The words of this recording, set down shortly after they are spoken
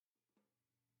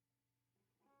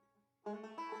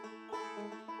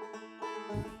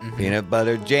Peanut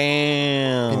butter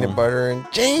jam. Peanut butter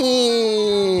and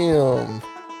jam.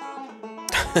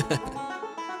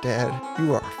 Dad,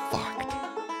 you are fucked.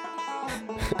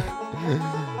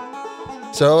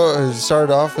 So, it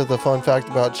started off with a fun fact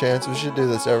about Chance. We should do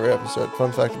this every episode.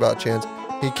 Fun fact about Chance.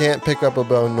 He can't pick up a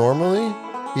bone normally.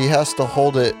 He has to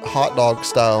hold it hot dog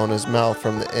style in his mouth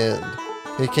from the end.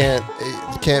 It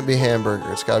can't be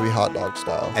hamburger. It's got to be hot dog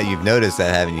style. And you've noticed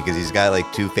that, haven't you? Because he's got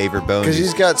like two favorite bones. Because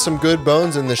he's got some good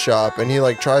bones in the shop, and he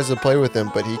like tries to play with them,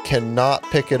 but he cannot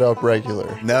pick it up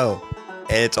regular. No.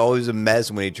 And it's always a mess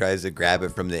when he tries to grab it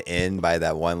from the end by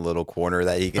that one little corner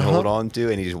that he can hold on to,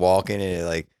 and he's walking and it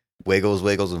like wiggles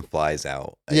and flies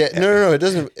out. Yeah, no. It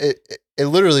doesn't. It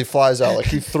literally flies out. Like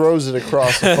he throws it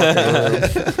across the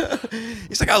fucking room.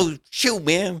 He's like, "Oh shoot,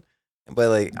 man!" But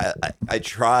like, I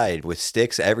tried with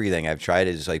sticks, everything. I've tried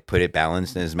to just like put it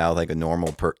balanced in his mouth like a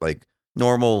normal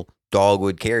normal dog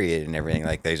would carry it and everything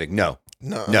like that. He's like, no.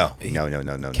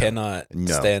 Cannot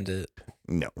stand it.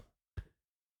 No.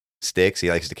 Sticks, he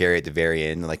likes to carry it at the very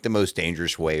end, like the most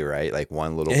dangerous way, right? Like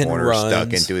one little corner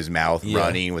stuck into his mouth,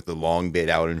 running with the long bit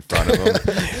out in front of him.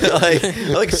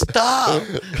 like stop!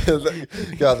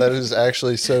 God, that is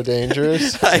actually so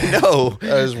dangerous. I know.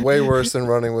 That is way worse than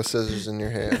running with scissors in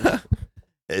your hand.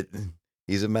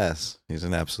 He's a mess. He's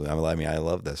an absolute. I mean, I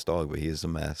love this dog, but he is a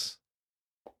mess.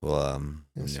 Well,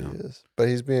 yes, he is. But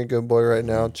he's being a good boy right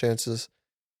now. Chance is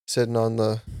sitting on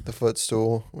the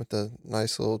footstool with a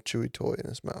nice little chewy toy in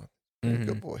his mouth.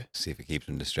 Good boy. See if it keeps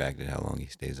him distracted, how long he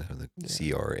stays out of the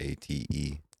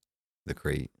CRATE, the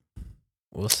crate.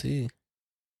 We'll see.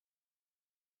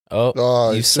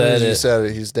 Oh, you said it. You said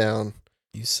it. He's down.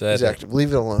 You said he's active.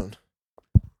 Leave it alone.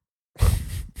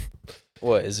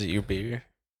 What, is it your beer?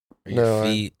 Or no, your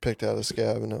feet? I picked out a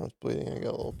scab and now it's bleeding. I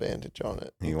got a little bandage on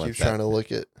it. He keeps that. trying to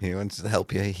lick it. He wants to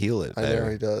help you heal it. I know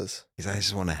he does. He's like, I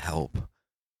just want to help.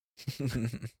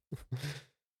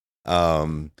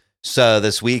 So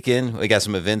this weekend we got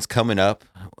some events coming up.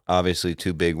 Obviously,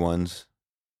 two big ones,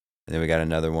 and then we got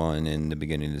another one in the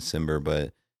beginning of December.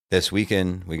 But this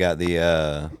weekend we got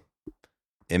the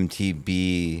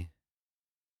MTB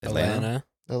Atlanta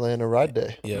Ride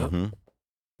Day. Yeah,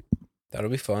 that'll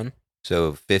be fun.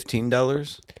 So $15.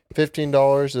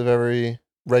 $15 of every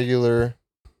regular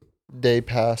day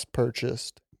pass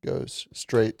purchased goes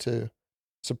straight to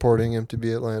supporting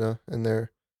MTB Atlanta and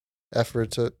their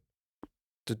efforts to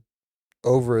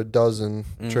over a dozen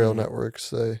trail networks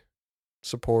they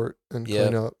support and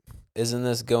clean up. Isn't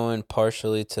this going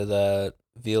partially to that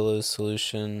Velo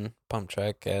Solution pump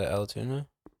track at Altoona?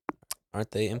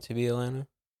 Aren't they MTB Atlanta?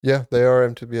 Yeah, they are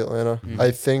MTB Atlanta. I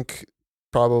think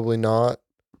probably not.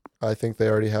 I think they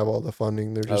already have all the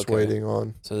funding. They're just waiting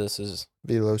on. So this is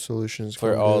Velo Solutions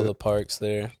for all the parks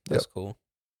there. That's cool.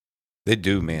 They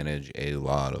do manage a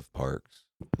lot of parks.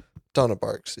 Ton of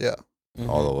parks, yeah.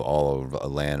 All of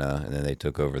Atlanta, and then they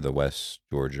took over the West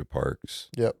Georgia parks.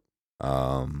 Yep.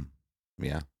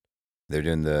 Yeah. They're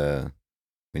doing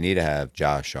we need to have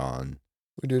Josh on.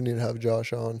 We do need to have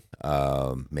Josh on.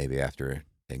 Maybe after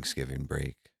Thanksgiving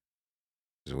break.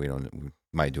 Because we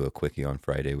might do a quickie on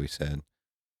Friday, we said.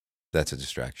 That's a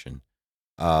distraction.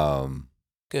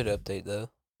 Good update though.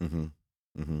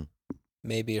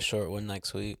 Maybe a short one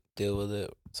next week. Deal with it.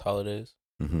 It's holidays.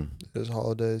 It is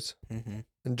holidays.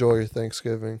 Enjoy your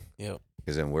Thanksgiving. Yep.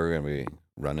 Because then we're going to be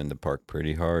running the park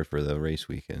pretty hard for the race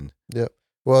weekend. Yep.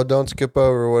 Well, don't skip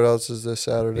over. What else is this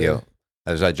Saturday? Yeah.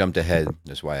 As I jumped ahead,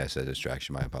 that's why I said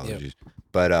distraction. My apologies.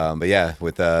 But yeah,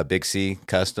 with Big C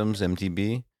Customs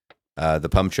MTB, the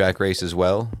pump track race as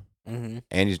well, and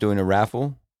he's doing a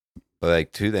raffle. But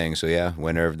like two things. So yeah,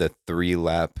 winner of the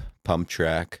 3-lap pump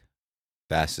track,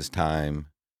 fastest time,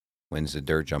 wins the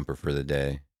dirt jumper for the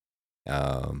day.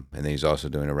 And then he's also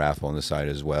doing a raffle on the side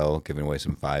as well, giving away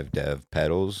some 5-dev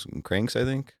pedals and cranks, I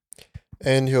think.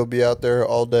 And he'll be out there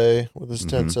all day with his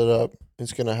tent set up.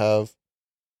 He's going to have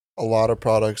a lot of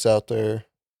products out there.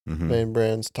 Main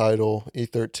brands, Tidal,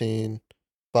 E13,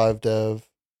 5-dev.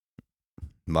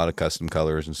 A lot of custom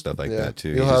colors and stuff like that, too.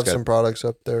 You'll have some products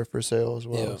up there for sale as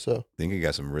well. Yeah. So I think he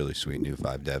got some really sweet new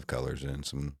 5-dev colors and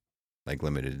some like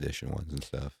limited edition ones and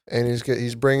stuff. And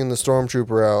he's bringing the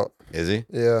Stormtrooper out. Is he?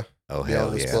 Yeah. Oh,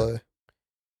 hell yeah.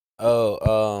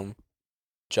 Oh,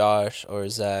 Josh or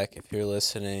Zach, if you're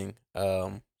listening,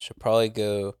 should probably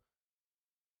go.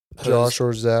 Josh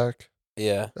or Zach?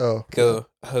 Yeah. Oh. Go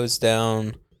hose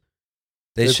down.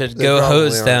 They should go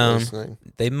hose down. Listening.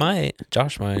 They might.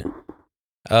 Josh might.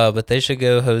 But they should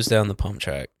go hose down the pump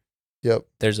track. Yep.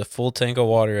 There's a full tank of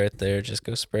water right there. Just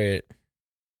go spray it.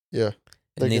 Yeah.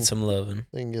 It needs some loving.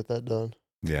 They can get that done.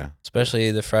 Yeah. Especially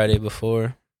the Friday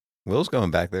before. Will's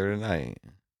going back there tonight.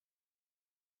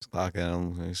 Let's clock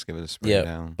in. Let's give it a spray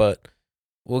down. But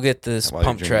we'll get this While you're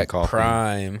Pump drinking Track coffee.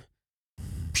 Prime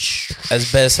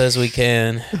as best as we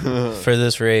can for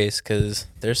this race because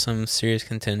there's some serious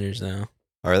contenders now.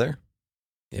 Are there?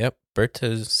 Yep.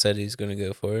 Berto said he's going to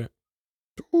go for it.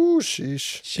 Ooh,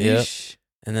 sheesh. Yep.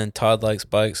 And then Todd Likes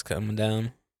Bikes coming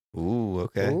down. Ooh,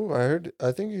 okay. Ooh,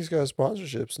 I think he's got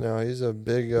sponsorships now. He's a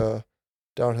big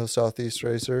downhill southeast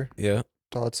racer. Yeah.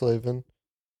 Todd Slavin.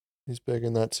 He's big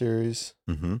in that series.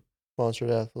 Mm-hmm. Sponsored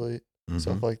athlete,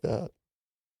 stuff like that.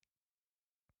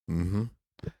 Mm-hmm.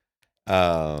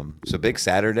 So big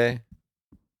Saturday.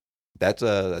 That's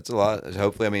a lot.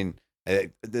 Hopefully, I mean,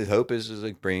 the hope is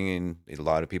like bringing a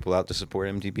lot of people out to support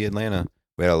MTB Atlanta.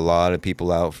 We had a lot of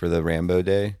people out for the Rambo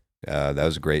Day. That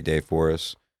was a great day for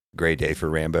us. Great day for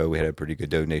Rambo. We had a pretty good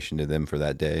donation to them for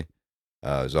that day. It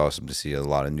was awesome to see a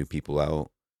lot of new people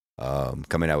out,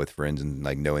 coming out with friends and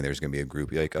like knowing there's gonna be a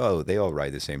group. You're like, oh, they all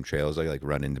ride the same trails. I like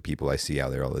run into people I see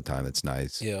out there all the time. It's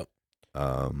nice. Yep.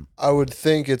 I would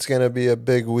think it's gonna be a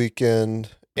big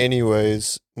weekend,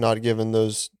 anyways. Not given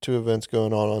those two events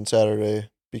going on Saturday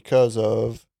because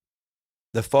of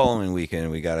the following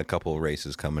weekend. We got a couple of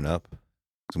races coming up.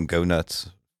 Some Go Nuts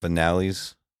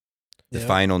finales. The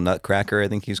final Nutcracker, I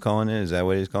think he's calling it. Is that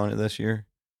what he's calling it this year?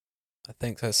 I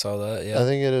think I saw that. Yeah. I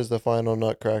think it is the final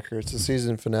Nutcracker. It's the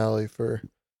season finale for,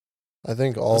 I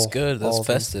think all. That's good. That's all of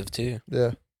them. festive too.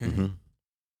 Yeah. Mm-hmm.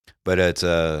 But it's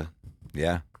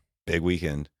big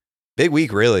weekend, big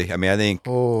week really. I mean, I think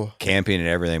camping and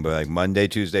everything. But like Monday,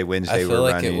 Tuesday, Wednesday, I feel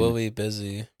like it will be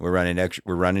busy. We're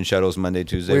running shuttles Monday,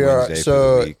 Tuesday, We are. Wednesday So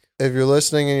for the week. if you're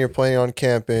listening and you're planning on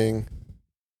camping,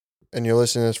 and you're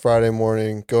listening this Friday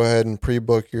morning, go ahead and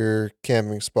pre-book your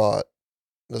camping spot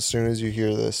as soon as you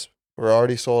hear this. We're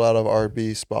already sold out of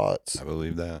RB spots. I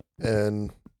believe that.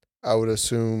 And I would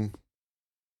assume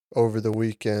over the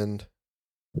weekend,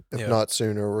 if not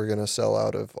sooner, we're going to sell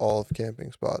out of all of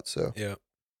camping spots. So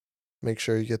make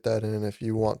sure you get that in if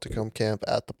you want to come camp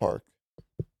at the park.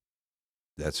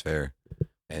 That's fair.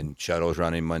 And shuttles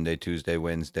running Monday, Tuesday,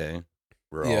 Wednesday.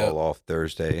 We're all off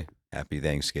Thursday. Happy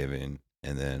Thanksgiving.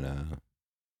 And then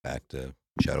back to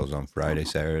shuttles on Friday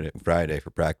for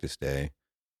practice day.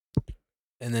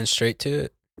 And then straight to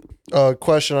it.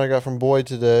 Question I got from Boyd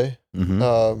today.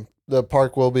 Mm-hmm. The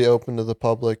park will be open to the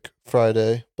public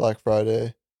Friday, Black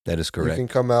Friday. That is correct. You can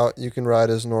come out. You can ride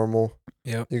as normal.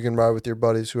 Yep. You can ride with your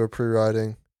buddies who are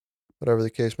pre-riding, whatever the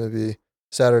case may be.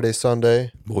 Saturday,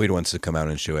 Sunday. Boyd wants to come out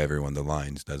and show everyone the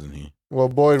lines, doesn't he? Well,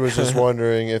 Boyd was just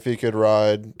wondering if he could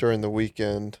ride during the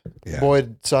weekend. Yeah.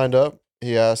 Boyd signed up.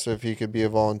 He asked if he could be a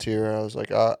volunteer. I was like,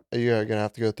 you're going to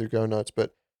have to go through Go Nuts.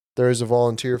 But there is a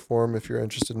volunteer form if you're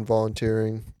interested in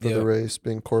volunteering for the race,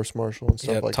 being course marshal and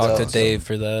stuff like that. Talk to Dave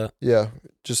for that. Yeah.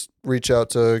 Just reach out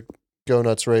to Go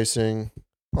Nuts Racing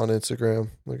on Instagram.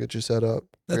 We'll get you set up.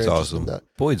 That's awesome.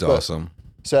 Boyd's awesome.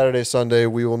 Saturday, Sunday,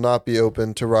 we will not be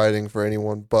open to riding for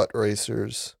anyone but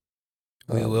racers.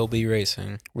 We will be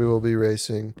racing. We will be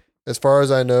racing. As far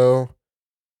as I know,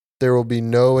 there will be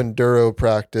no enduro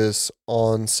practice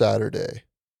on Saturday.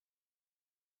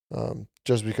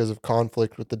 Just because of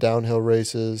conflict with the downhill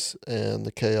races and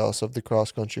the chaos of the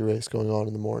cross-country race going on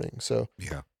in the morning. So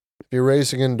if you're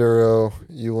racing enduro,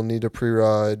 you will need to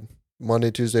pre-ride Monday,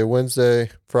 Tuesday,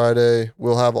 Wednesday, Friday.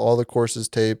 We'll have all the courses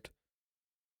taped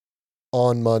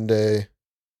on Monday.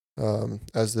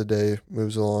 As the day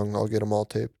moves along, I'll get them all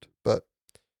taped. But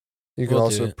you can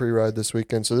also pre-ride this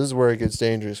weekend. So this is where it gets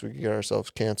dangerous. We can get ourselves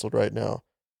canceled right now.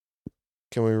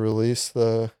 Can we release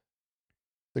the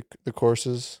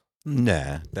courses?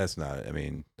 Nah, that's not. I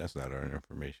mean, that's not our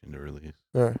information to release.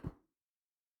 All right.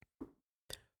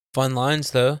 Fun lines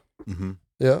though. Mm-hmm.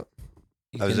 Yeah.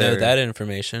 You can know that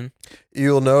information.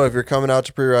 You'll know if you're coming out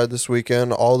to pre-ride this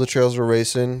weekend. All the trails we're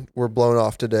racing were blown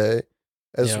off today,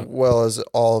 as well as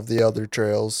all of the other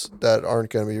trails that aren't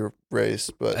going to be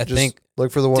raced. But I think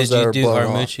look for the ones that are blown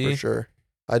off for sure.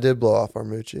 I did blow off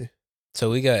Armucci. So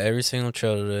we got every single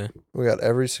trail today. We got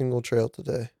every single trail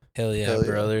today. Hell yeah,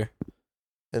 brother.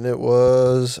 And it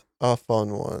was a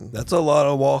fun one. That's a lot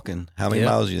of walking. How many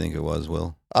miles do you think it was,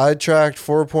 Will? I tracked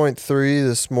 4.3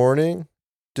 this morning,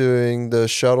 doing the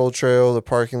shuttle trail, the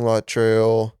parking lot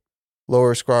trail,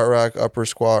 lower squat rack, upper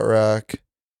squat rack,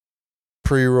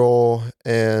 pre-roll,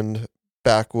 and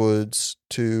backwoods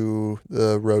to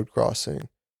the road crossing.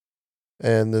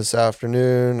 And this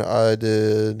afternoon, I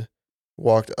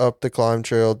walked up the climb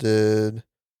trail, did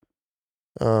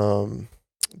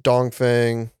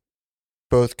Dongfang,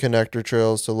 both connector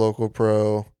trails to Local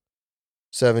Pro,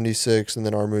 76, and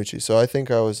then Armucci. So I think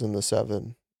I was in the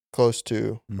 7 close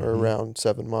to or around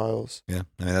 7 miles. Yeah,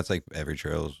 I mean that's like every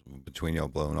trail's between y'all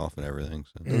blowing off and everything.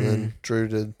 So. And then Drew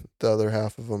did the other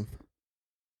half of them.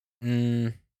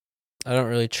 I don't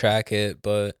really track it,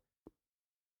 but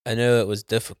I know it was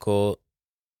difficult.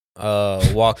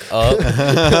 Walk up.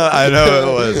 I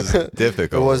know it was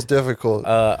difficult. It was difficult.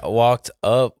 Walked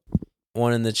up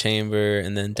one in the chamber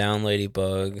and then down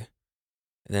Ladybug. And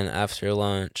then after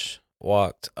lunch,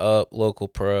 walked up Local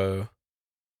Pro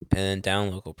and then down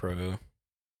Local Pro.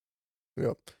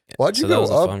 Yep. Why'd you So that go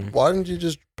was up? fun. Why didn't you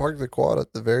just park the quad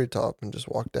at the very top and just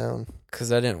walk down?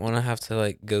 Because I didn't want to have to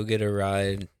like go get a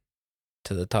ride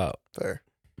to the top. Fair.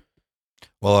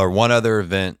 Well, our one other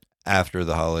event after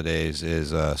the holidays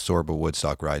is Sorba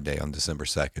Woodstock Ride Day on December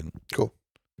 2nd. Cool.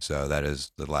 So that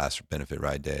is the last benefit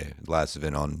ride day. The last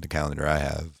event on the calendar I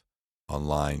have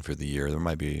online for the year. There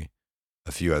might be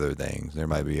a few other things. There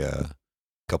might be a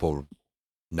couple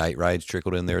night rides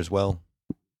trickled in there as well.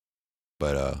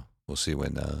 But we'll see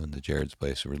when the Jared's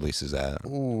Place releases that.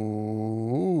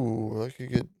 Ooh, that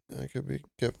could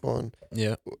get fun.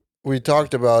 Yeah. We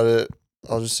talked about it.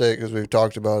 I'll just say it because we've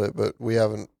talked about it, but we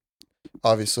haven't.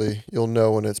 Obviously, you'll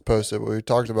know when it's posted. But we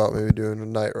talked about maybe doing a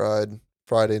night ride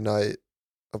Friday night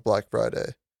of Black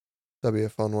Friday. That'd be a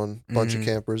fun one. Bunch of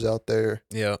campers out there.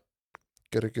 Yeah.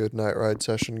 Get a good night ride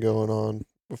session going on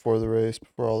before the race,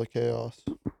 before all the chaos.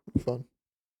 Fun.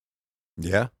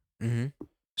 Yeah. Mm-hmm.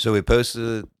 So we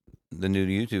posted the new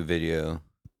YouTube video,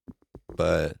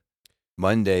 but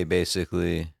Monday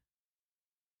basically,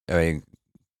 I mean,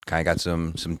 kind of got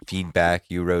some feedback.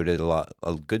 You wrote it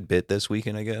a good bit this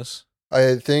weekend, I guess.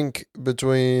 I think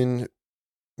between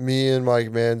me and Mike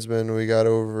Mansman, we got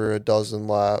over a dozen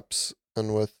laps,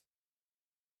 and with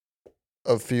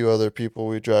a few other people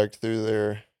we dragged through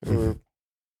there, we were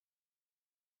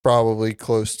probably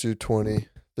close to 20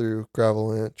 through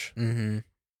Gravalanche. Mm-hmm.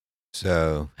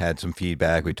 So had some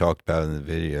feedback. We talked about it in the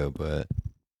video, but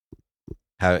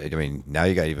now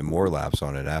you got even more laps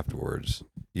on it afterwards.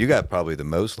 You got probably the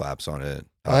most laps on it.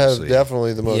 Obviously. I have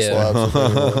definitely the most laps of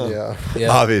anyone,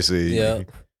 yeah. Obviously. Yeah.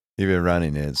 You've been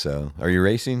running it. So are you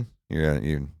racing?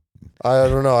 You I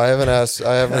don't know. I haven't asked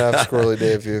Squirrely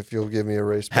Dave if you'll give me a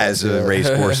race pass has a yet. race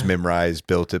course memorized,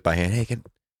 built it by hand. Hey,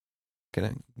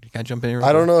 can I jump in here?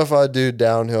 I don't know if I do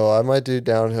downhill. I might do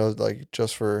downhill like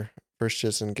just for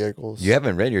shits and giggles. You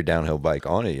haven't ridden your downhill bike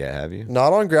on it yet, have you?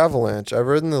 Not on Gravalanche. I've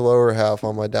ridden the lower half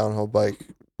on my downhill bike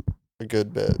a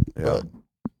good bit, but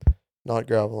not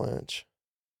Gravalanche.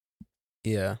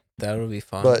 Yeah, that'll be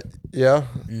fun. But yeah,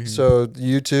 Mhm. so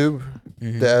YouTube,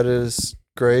 Mhm. the edit is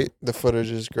great. The footage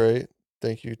is great.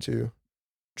 Thank you to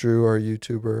Drew, our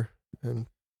YouTuber, and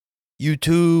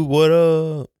YouTube, what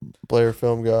up? Blair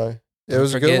Film Guy. It Don't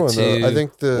was a good forget one though. I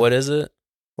think What is it?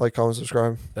 like, comment,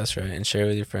 subscribe. That's right, and share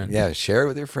with your friends. Yeah, share it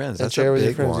with your friends. And That's share a with your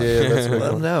big friends. one. Yeah, that's a big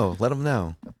Let one. them know. Let them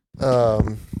know.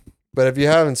 But if you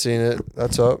haven't seen it,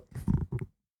 that's up.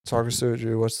 Talk us through it,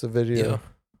 Drew. What's the video?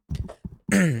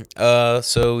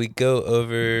 So we go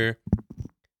over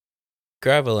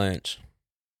Gravalanche.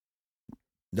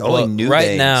 The only Well, new right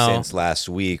thing now- since last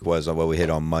week was what we hit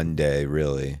on Monday,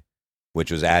 really,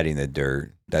 which was adding the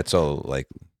dirt. That's all. Like,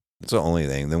 that's the only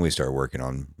thing. Then we start working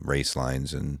on race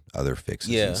lines and other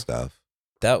fixes Yeah. and stuff.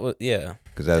 That was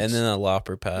Because that's and then a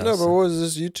lopper pass. No, but what was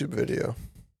this YouTube video?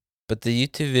 But the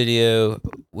YouTube video,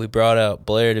 we brought out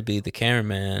Blair to be the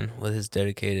cameraman with his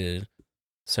dedicated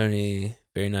Sony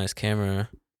very nice camera.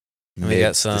 And we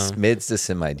got some mids to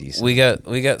semi decent.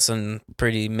 We got some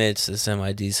pretty mid to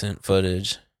semi decent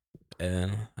footage,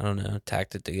 and I don't know,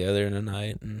 tacked it together in a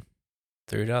night and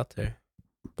threw it out there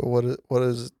But what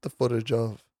is the footage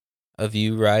of? of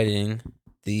you riding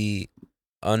the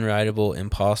unrideable,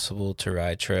 impossible to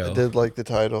ride I trail. did like the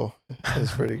title.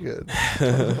 It's pretty good.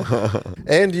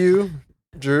 And you,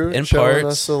 Drew, In showing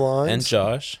parts, us the lines. and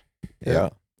Josh. Yeah.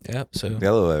 Yep. So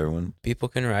Hello, everyone. people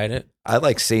can ride it. I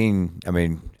like seeing. I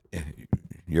mean,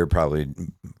 you're probably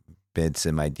mid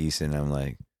semi decent. I'm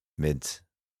like mids.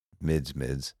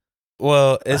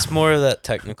 Well, it's more of that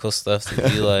technical stuff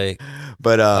that you like.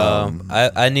 But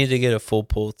I need to get a full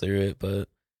pull through it, but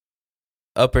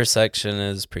upper section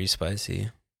is pretty spicy.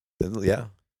 yeah,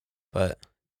 But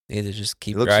either just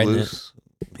keep it looks riding loose,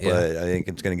 it. Yeah. but I think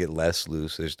it's gonna get less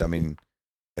loose.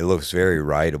 It looks very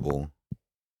rideable.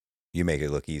 You make it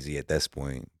look easy at this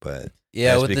point, but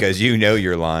Yeah, that's with because you know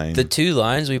your line. the 2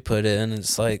 lines we put in,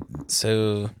 it's like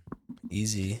so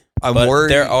easy. I'm But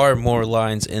worried. there are more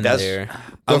lines in That's- there.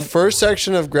 The first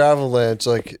section of Gravalanche,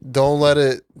 like, don't let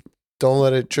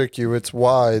it trick you. It's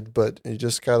wide, but you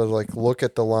just gotta like look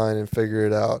at the line and figure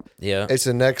it out. Yeah. It's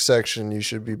the next section you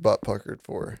should be butt puckered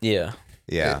for. Yeah.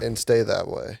 Yeah, And stay that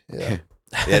way. Yeah.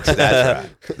 That's right.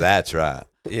 That's right.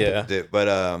 Yeah.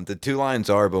 But the two lines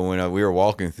are, but when we were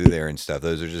walking through there and stuff,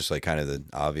 those are just like kind of the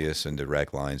obvious and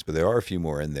direct lines. But there are a few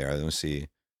more in there. I don't see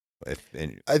I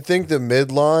think the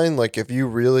midline, like if you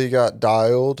really got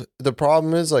dialed, the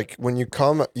problem is like when you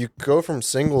go from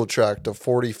single track to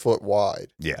 40-foot wide.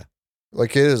 Yeah.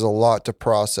 Like it is a lot to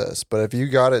process. But if you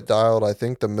got it dialed, I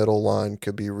think the middle line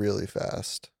could be really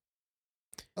fast.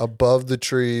 Above the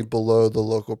tree, below the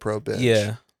local pro bench.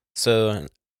 Yeah. So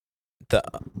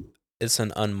it's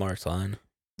an unmarked line.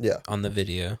 Yeah. On the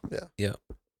video. Yeah. Yep.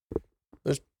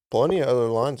 There's plenty of other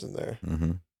lines in there.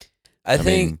 Mm-hmm. I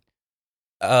think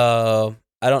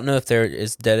I don't know if there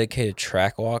is dedicated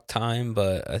track walk time,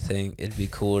 but I think it'd be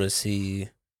cool to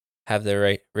have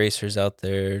the racers out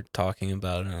there talking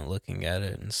about it and looking at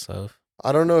it and stuff.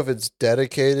 I don't know if it's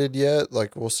dedicated yet.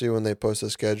 Like we'll see when they post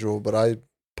a schedule, but I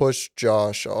pushed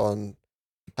Josh on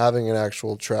having an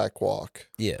actual track walk.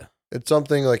 Yeah. It's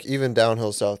something like even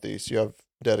downhill southeast, you have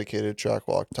dedicated track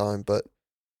walk time, but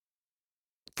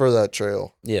for that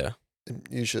trail, yeah,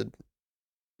 you should,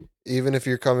 even if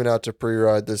you're coming out to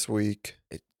pre-ride this week,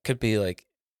 it could be like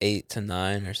 8 to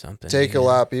 9 or something. Take a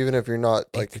lap, even if you're not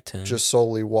like 10. just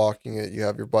solely walking it, you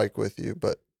have your bike with you,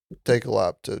 but take a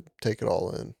lap to take it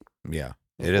all in. Yeah,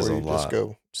 it is a lot. Just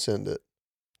go send it.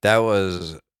 That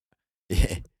was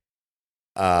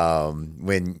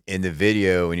when in the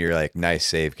video when you're like, nice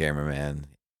save, cameraman.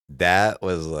 That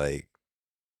was like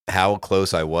how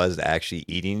close I was to actually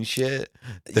eating shit.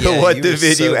 What the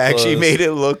video actually made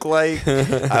it look like.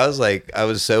 I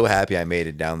was so happy I made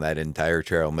it down that entire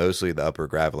trail, mostly the upper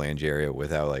Gravelange area,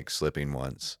 without like slipping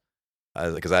once.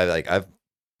 Because I've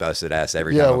busted ass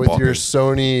every time. Yeah, with your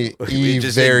Sony E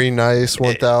very nice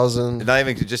 1000. Not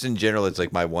even just in general, it's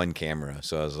like my one camera.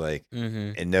 So I was like,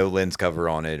 and no lens cover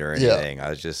on it or anything. I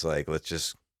was just like, let's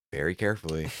just very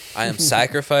carefully. I am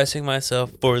sacrificing myself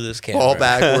for this camera. Fall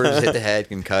backwards, hit the head,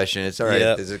 concussion. It's all right.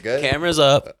 Yep. Is it good? Camera's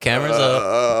up. Up.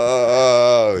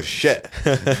 Oh, shit.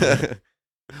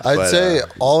 I'd say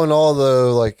all in all,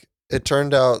 though, like it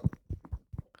turned out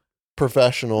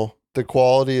professional. The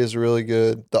quality is really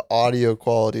good. The audio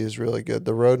quality is really good.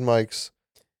 The Rode mics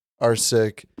are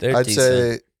sick. I'd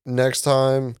say next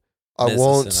time I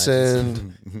won't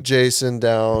send Jason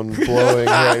down blowing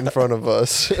right in front of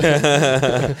us.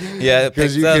 Yeah,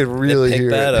 because you could really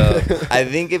hear that it. up. I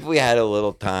think if we had a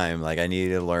little time, like I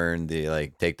needed to learn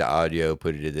take the audio,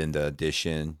 put it into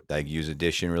Audition, like use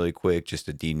Audition really quick just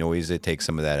to denoise it, take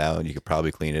some of that out. You could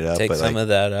probably clean it up. Take some of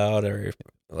that out, or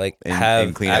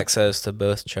have clean access to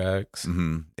both tracks.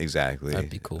 Mm-hmm, exactly. That'd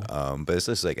be cool. But it's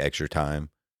just like extra time.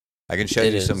 I can show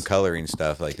you some coloring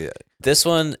stuff like that. This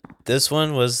one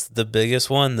was the biggest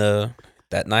one though.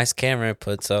 That nice camera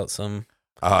puts out some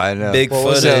big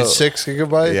footage. 6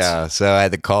 gigabytes? Yeah. So at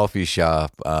the coffee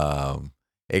shop,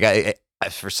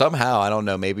 for somehow, I don't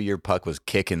know, maybe your puck was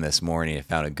kicking this morning and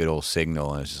found a good old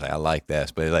signal and it's just like, I like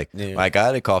this. But when I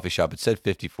got at a coffee shop, it said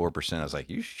 54%. I was like,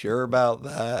 you sure about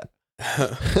that?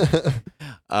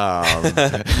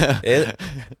 It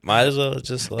might as well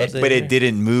just let it. But it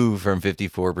didn't move from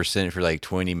 54% for like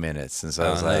 20 minutes. And so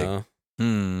I was like,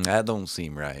 that don't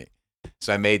seem right.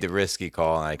 So I made the risky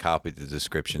call and I copied the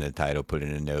description and title, put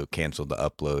in a note, canceled the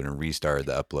upload and restarted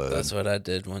the upload. That's what I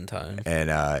did one time.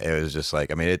 And it was just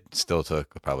like, I mean, it still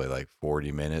took probably like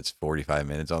 45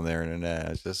 minutes on their internet.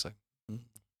 It's just like,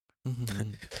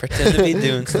 pretend to be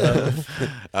doing stuff.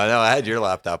 I know. I had your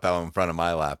laptop out in front of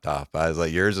my laptop. I was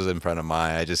like, yours was in front of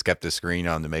mine. I just kept the screen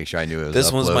on to make sure I knew it was. This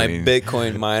uploading. One's my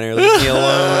Bitcoin miner. Leave me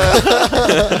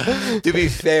alone. To be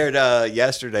fair,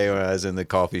 yesterday when I was in the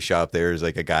coffee shop, there was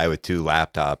like a guy with 2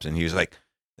 laptops, and he was like,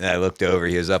 and I looked over.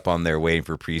 He was up on there waiting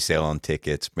for pre-sale on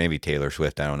tickets. Maybe Taylor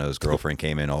Swift. I don't know. His girlfriend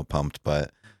came in all pumped,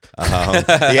 but.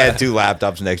 He had 2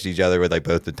 laptops next to each other with like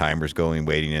both the timers going,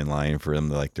 waiting in line for them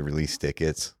to release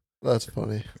tickets. That's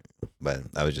funny. But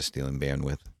I was just stealing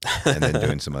bandwidth and then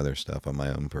doing some other stuff on my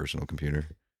own personal computer.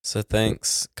 So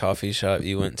thanks, coffee shop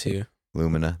you went to.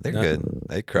 Lumina. They're good.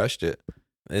 They crushed it.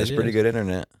 It's pretty good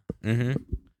internet. Mm-hmm.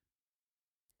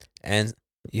 And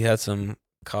you had some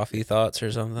coffee thoughts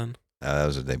or something? That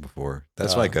was the day before.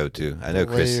 That's my go-to. I know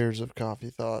Chris. Layers of coffee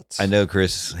thoughts. I know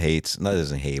Chris hates. Not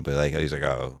doesn't hate, but like he's like,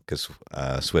 oh, because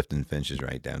Swift and Finch is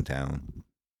right downtown.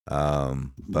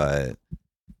 But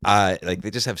I like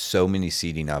they just have so many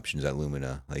seating options at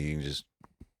Lumina. Like you can just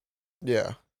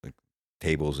like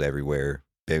tables everywhere.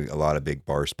 A lot of big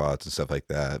bar spots and stuff like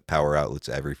that. Power outlets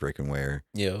every freaking where.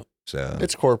 Yeah. So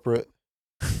it's corporate.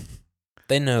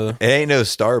 They know. It ain't no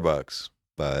Starbucks,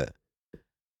 but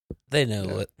they know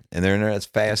what. And they're as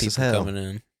fast as hell. Coming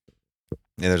in.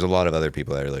 And there's a lot of other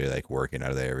people that are literally like working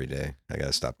out of there every day. I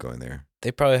gotta stop going there.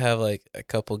 They probably have like a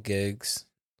couple gigs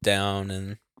down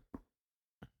and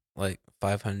like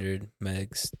 500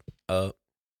 megs up,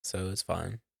 so it's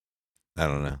fine. I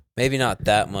don't know. Maybe not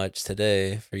that much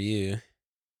today for you.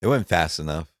 It went fast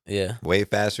enough. Yeah. Way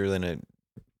faster than it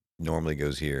normally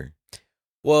goes here.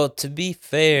 Well, to be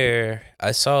fair,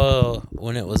 I saw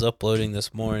when it was uploading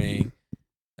this morning.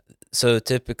 So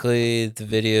typically the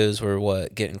videos were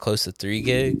getting close to 3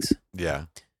 gigs. Yeah.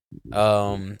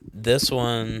 This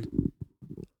one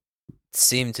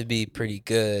seemed to be pretty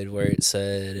good, where it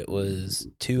said it was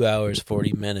 2 hours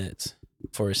 40 minutes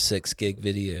for a 6 gig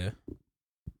video.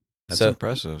 That's So-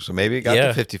 impressive. So maybe it got Yeah.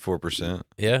 to 54%.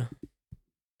 Yeah.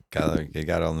 It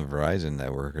got on the Verizon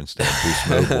network instead of Boost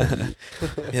Mobile.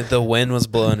 Yeah, the wind was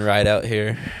blowing right out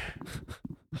here.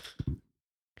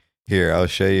 Here, I'll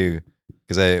show you.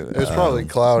 It was probably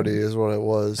cloudy, is what it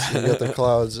was. You get the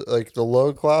clouds, like the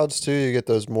low clouds too. You get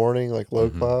those morning like low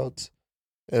Mhm. clouds,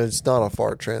 and it's not a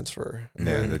far transfer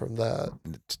Yeah, from that.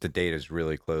 the data's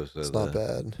really close. It's not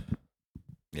bad.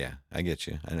 Yeah, I get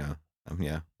you. I know.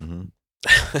 Yeah. Mm-hmm.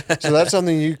 So that's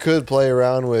something you could play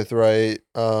around with, right?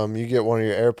 You get one of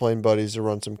your airplane buddies to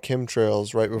run some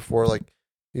chemtrails right before, like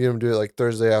you get them to do it like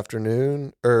Thursday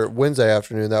afternoon or Wednesday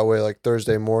afternoon. That way, like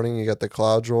Thursday morning, you got the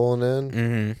clouds rolling in.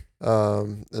 Mm-hmm.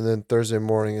 And then Thursday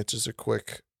morning, it's just a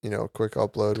quick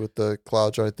upload with the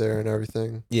clouds right there and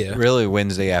everything. Yeah. Really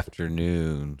Wednesday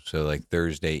afternoon. So like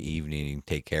Thursday evening, you can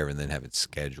take care of it and then have it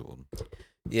scheduled.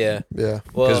 Yeah. Yeah.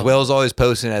 Because Well, Will's always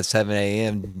posting at 7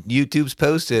 a.m. YouTube's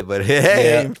posted, but it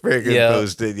ain't freaking Yeah.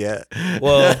 posted yet.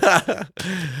 Well,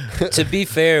 to be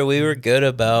fair, we were good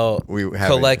about we haven't-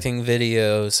 collecting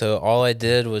video. So all I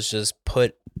did was just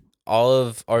put all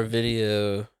of our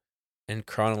video in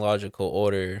chronological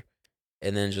order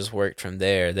and then just worked from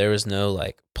there. There was no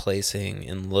like placing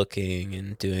and looking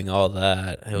and doing all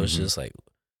that. It was Mhm. just like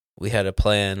we had a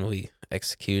plan. We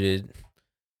executed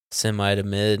semi to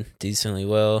mid decently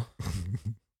well.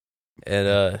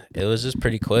 And it was just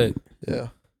pretty quick. Yeah.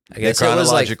 I The guess it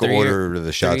was like chronological order of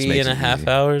the shots three makes and a it half easy.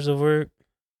 hours of work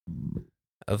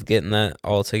of getting that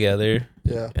all together.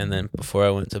 Yeah. And then before I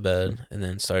went to bed and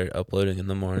then started uploading in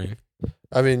the morning.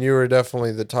 I mean, you were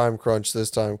definitely the time crunch this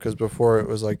time because before it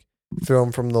was like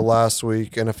film from the last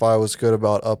week, and if I was good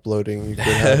about uploading, you could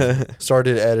have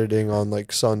started editing on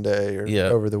like Sunday or Yeah,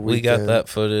 over the we weekend. got that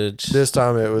footage. This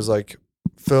time it was like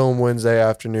film Wednesday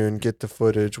afternoon, get the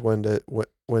footage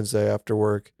Wednesday after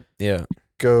work, Yeah.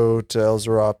 go to El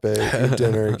Zarape, eat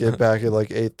dinner, get back at like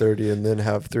 8:30, and then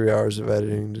have 3 hours of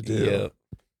editing to do. Yeah.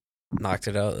 Knocked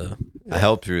it out though. I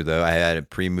helped through though. I had it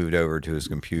pre-moved over to his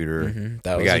computer. Mm-hmm.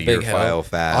 That We was got a your big file help.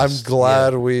 fast. I'm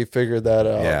glad we figured that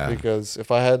out Yeah. because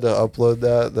if I had to upload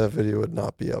that video would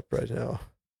not be up right now.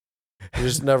 It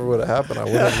just never would have happened. I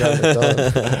wouldn't have gotten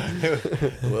it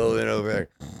done. Well, then over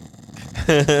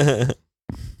there.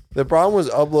 The problem was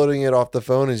uploading it off the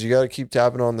phone is you got to keep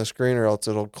tapping on the screen or else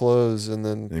it'll close, and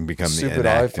then And become the stupid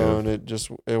inactive.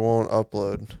 iPhone it won't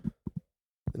upload.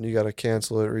 And you got to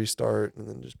cancel it, restart, and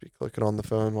then just be clicking on the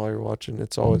phone while you're watching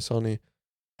It's Always Sunny.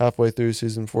 Halfway through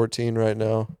season 14 right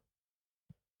now.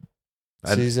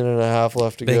 Season and a half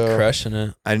left to Big go. crushing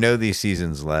it. I know these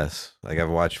seasons less. Like I've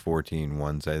watched 14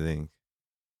 once, I think.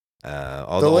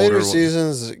 All The later older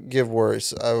seasons give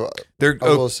worse. they're I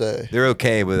will say. they're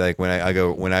okay, but like when I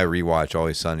rewatch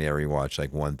Always Sunny, I rewatch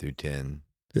like 1 through 10.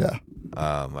 Yeah.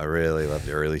 I really love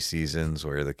the early seasons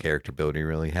where the character building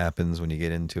really happens when you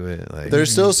get into it. Like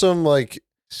There's still some like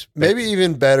spe- maybe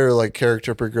even better like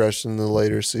character progression in the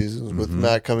later seasons with Mhm.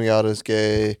 Matt coming out as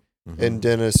gay Mhm. and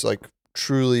Dennis like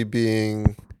truly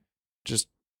being just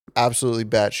absolutely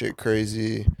batshit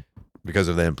crazy because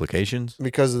of the implications.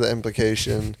 because of the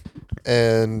implication,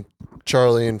 and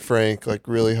Charlie and Frank like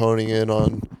really honing in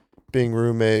on being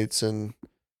roommates. And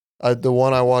the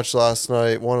one I watched last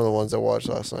night, one of the ones I watched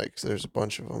last night, because there's a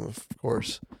bunch of them, of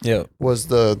course, Yeah. was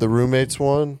the roommates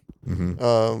one.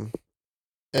 Mm-hmm.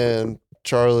 And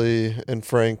Charlie and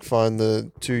Frank find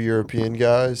the 2 European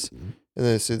guys, and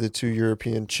they see the 2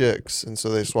 European chicks, and so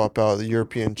they swap out. The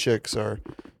European chicks are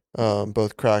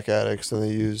both crack addicts, and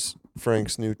they use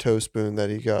Frank's new toe spoon that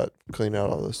he got clean out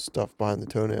all the stuff behind the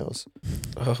toenails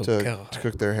Oh to god.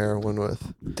 cook their heroin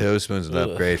with. Toe spoon's an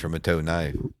Ugh. upgrade from a toe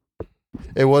knife.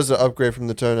 It was an upgrade from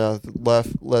the toenail,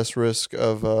 less risk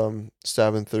of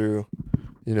stabbing through,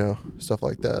 stuff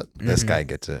like that. This Mhm. guy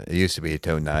gets it used to be a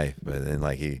toe knife, but then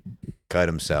like he cut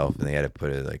himself and they had to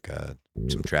put it like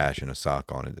some trash and a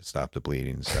sock on it to stop the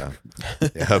bleeding and stuff.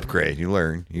 Yeah, upgrade. You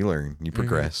learn, you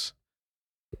progress.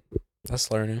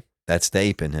 That's learning. That's the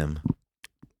ape in him.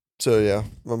 So yeah,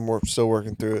 I'm still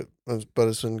working through it. but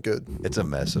it's been good. It's a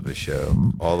mess of a show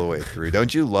all the way through.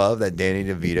 Don't you love that Danny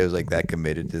DeVito's like that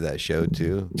committed to that show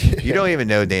too? You don't even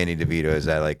know Danny DeVito is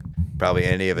that like probably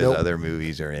any of his other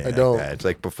movies or anything. I don't. Like that. It's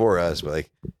like before us, but like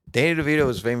Danny DeVito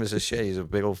was famous as shit. He's a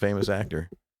big old famous actor.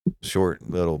 Short,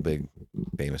 little, big,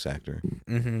 famous actor.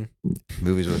 Mm-hmm.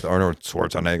 Movies with Arnold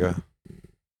Schwarzenegger.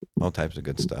 All types of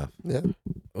good stuff. Yeah.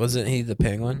 Wasn't he the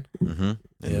Penguin? Mm-hmm.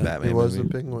 Yeah. Batman He was movie.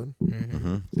 the Penguin. Mm-hmm.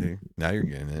 Mm-hmm. See, now you're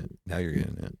getting it.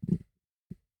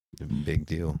 It's a big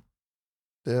deal.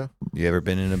 Yeah. You ever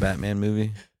been in a Batman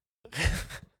movie?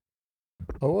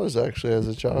 I was actually as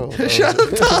a child. Shut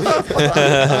up.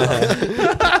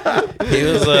 He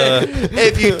was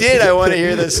If you did, I want to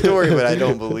hear the story, but I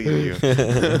don't believe you.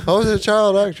 I was a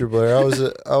child actor, Blair. I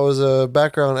was a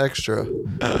background extra.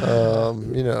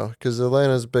 You know, because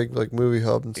Atlanta's a big like movie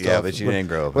hub and stuff. Yeah, but you didn't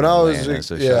grow up when in I was Atlanta,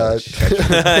 so yeah.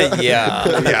 yeah.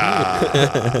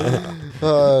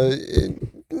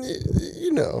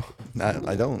 You know.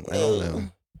 I don't know.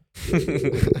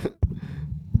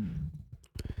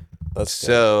 That's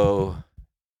So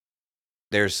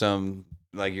there's some,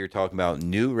 like you're talking about,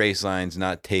 new race lines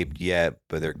not taped yet,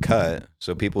 but they're cut,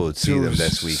 so people would see them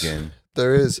this weekend.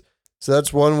 There is. So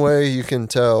that's one way you can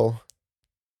tell.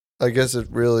 I guess it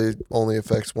really only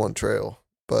affects one trail,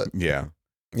 but Yeah.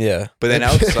 Yeah. But then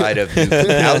outside of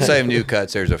new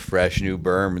cuts, there's a fresh new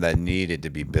berm that needed to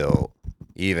be built,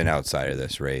 even outside of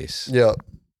this race. yeah,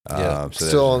 So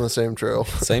still on the same trail.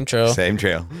 Same trail. same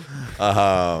trail.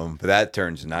 But that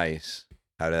turns nice.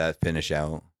 How did that finish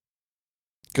out?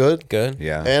 Good. Good.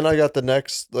 Yeah. And I got the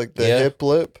next, like the Yeah. hip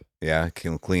lip, Yeah.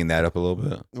 Can clean that up a little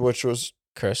bit. which was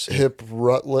Crush it. hip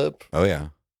rut lip, Oh, yeah.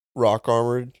 rock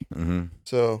armored. Mm-hmm.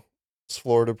 So it's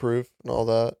Florida proof and all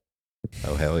that.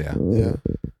 Oh, hell yeah. Yeah.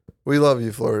 We love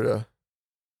you, Florida.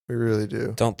 We really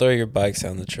do. Don't throw your bikes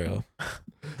down the trail.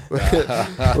 we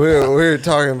were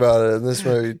talking about it, and this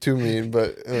might be too mean,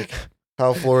 but like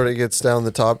how Florida gets down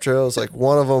the top trails. Like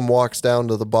one of them walks down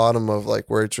to the bottom of like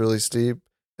where it's really steep,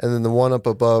 and then the one up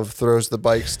above throws the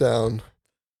bikes down,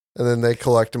 and then they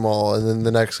collect them all, and then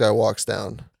the next guy walks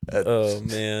down. Oh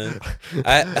man,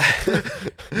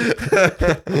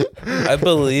 I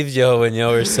believed y'all when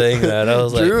y'all were saying that. I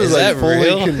was like, Drew is was, that like, fully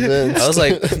real? convinced. I was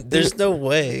like, there's no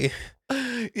way.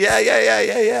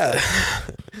 Yeah.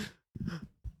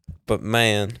 But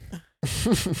man,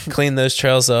 clean those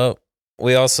trails up.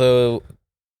 We also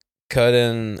cut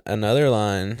in another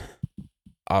line,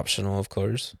 optional, of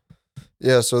course.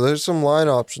 Yeah, so there's some line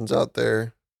options out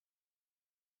there.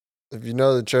 If you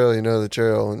know the trail, you know the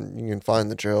trail, and you can find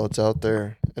the trail. It's out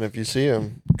there. And if you see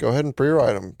them, go ahead and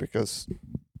pre-ride them because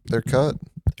they're cut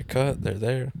They're cut. They're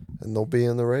there. and they'll be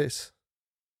in the race.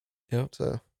 Yep.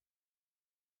 So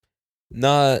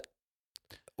Not.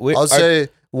 I'll say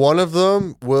one of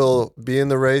them will be in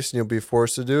the race and you'll be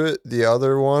forced to do it. The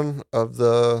other one of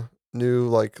the new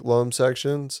like loam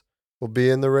sections will be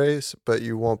in the race, but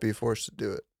you won't be forced to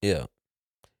do it. Yeah.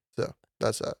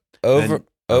 That's that.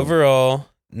 Overall,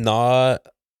 not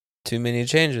too many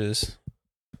changes.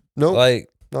 Nope. Like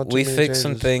not too we many fixed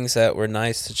some changes. things that were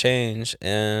nice to change,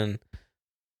 and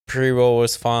pre-roll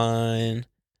was fine.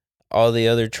 All the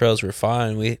other trails were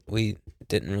fine. We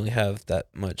didn't really have that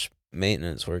much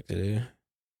maintenance work to do.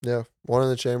 Yeah. One in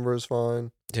the chamber is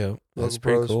fine. Yeah, that's Local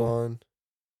pretty Pro's cool. fine.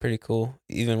 Pretty cool,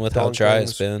 even with how Dong dry Fang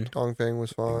it's been. Dongfang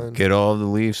was fine. Get all the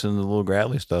leaves and the little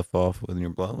gravelly stuff off when you're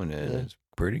blowing it. Yeah. It's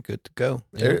pretty good to go.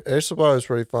 Yeah. Air supply was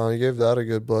pretty fine. He gave that a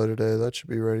good blow today. That should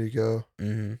be ready to go.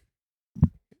 Mm-hmm.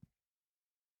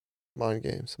 Mind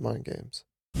games.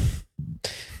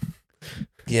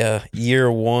 Yeah,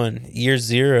 year 1, year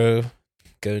 0,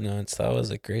 go nuts. That was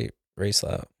a great race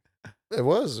lap. It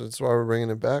was. That's why we're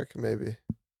bringing it back, maybe.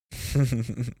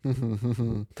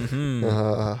 Mhm.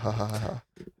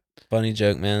 Funny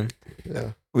joke, man.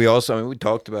 Yeah. We also, we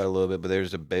talked about it a little bit, but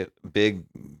there's a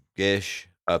big-ish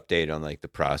update on like the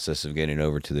process of getting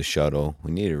over to the shuttle.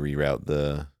 We need to reroute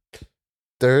the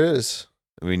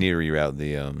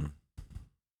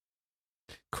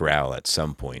corral at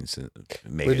some points.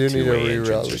 Make We it do need to two-way reroute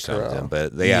entrance the or something. corral.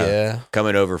 But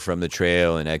coming over from the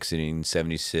trail and exiting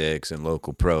 76 and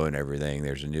Local Pro and everything,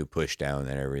 there's a new push down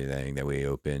and everything that we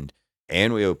opened.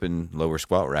 And we opened Lower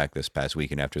Squat Rack this past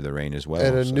weekend after the rain as well.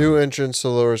 And a so. new entrance to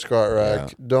Lower Squat Rack.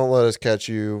 Yeah. Don't let us catch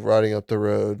you riding up the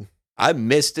road. I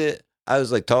missed it. I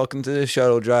was like talking to the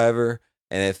shuttle driver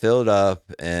and it filled up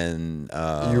and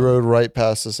You rode right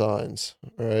past the signs,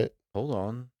 right? hold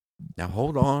on.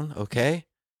 Okay.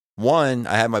 One,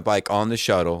 I had my bike on the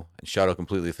shuttle and shuttle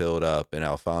completely filled up and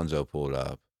Alfonso pulled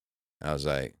up. And I was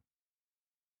like,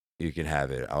 you can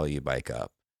have it. I'll bike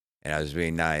up. And I was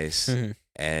being nice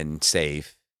and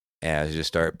safe. And I just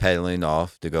start pedaling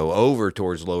off to go over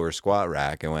towards lower squat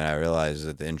rack. And when I realized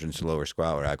that the entrance to lower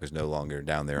squat rack was no longer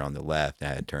down there on the left, I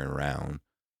had to turn around.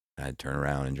 I had to turn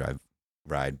around and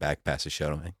ride back past the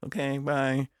shuttle. Like, okay,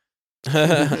 bye. And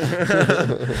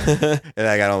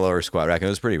I got on lower squat rack. It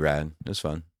was pretty rad. It was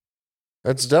fun.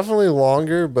 It's definitely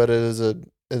longer, but it's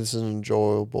an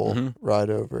enjoyable ride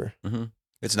over. Mm-hmm.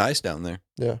 It's nice down there.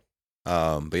 Yeah.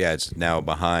 But yeah, it's now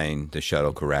behind the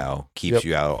shuttle corral. Keeps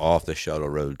you out off the shuttle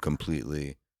road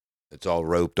completely. It's all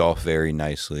roped off very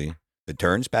nicely. The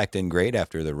turns packed in great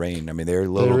after the rain. I mean, they're a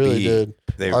little. They really did.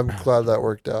 They, I'm glad that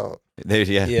worked out.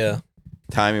 Yeah.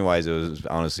 Timing wise, it was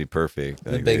honestly perfect.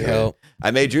 Like, big help. I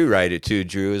made Drew ride it too.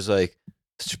 Drew was like,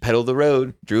 let's pedal the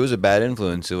road. Drew was a bad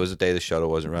influence. It was the day the shuttle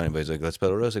wasn't running, but he's like, let's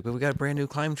pedal the road. I was like, but we got a brand new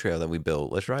climb trail that we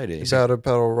built. Let's ride it. You got to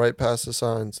pedal right past the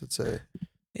signs that say,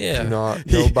 yeah, no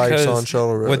bikes on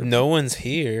shuttle road. With no one's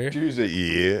here. Drew's like,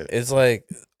 yeah. It's like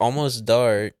almost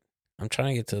dark. I'm trying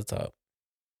to get to the top.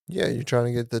 Yeah, you're trying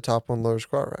to get the top on lower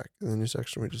squat rack, and the new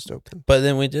section we just opened. But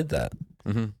then we did that.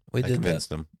 Mm-hmm. We did convinced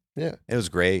that. them. Yeah, it was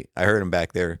great. I heard him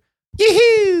back there.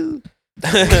 Yee-hoo!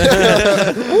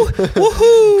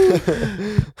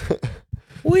 Woohoo!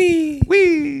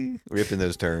 Wee! Ripping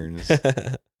those turns.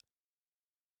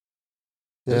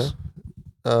 Yeah.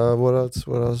 What else?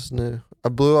 What else new? I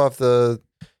blew off the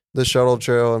shuttle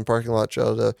trail and parking lot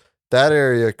trail. That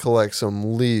area collects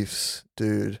some leaves,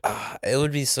 dude. It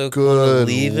would be so cool to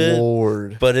leave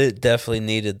Lord. it, but it definitely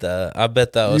needed that. I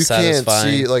bet that was satisfying.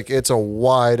 You can't see, like, it's a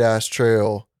wide ass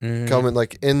trail coming,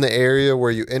 like, in the area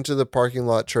where you enter the parking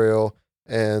lot trail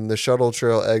and the shuttle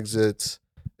trail exits,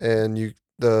 and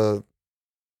the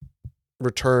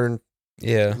return,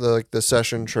 the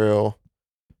session trail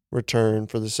return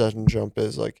for the session jump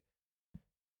is like.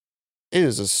 It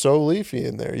is so leafy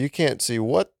in there. You can't see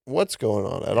what's going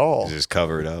on at all. It's just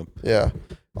covered up. Yeah.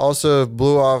 Also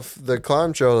blew off the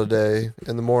climb trail today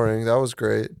in the morning. That was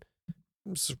great.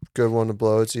 It's a good one to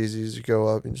blow. It's easy as you go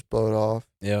up and just blow it off.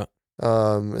 Yeah.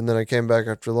 And then I came back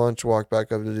after lunch, walked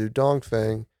back up to do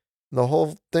Dongfang. The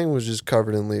whole thing was just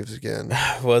covered in leaves again.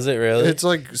 Was it really? It's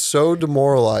like so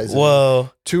demoralizing.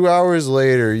 Whoa. 2 hours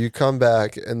later, you come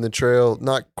back and the trail,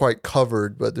 not quite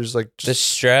covered, but there's like just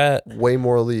the strat, way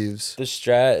more leaves. The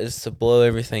strat is to blow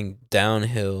everything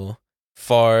downhill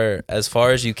as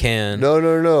far as you can.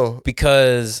 No.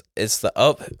 Because it's the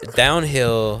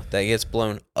downhill that gets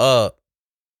blown up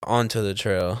onto the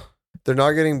trail. They're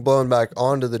not getting blown back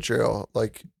onto the trail.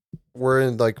 Like, we're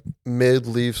in like mid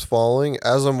leaves falling.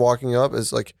 As I'm walking up,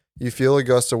 it's like you feel a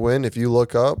gust of wind. If you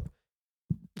look up,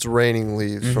 it's raining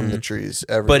leaves from the trees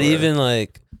everywhere. But even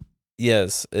like,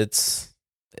 yes, it's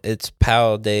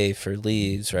POW day for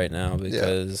leaves right now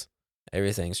because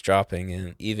everything's dropping,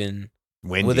 and even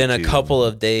windy within too. a couple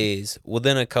of days,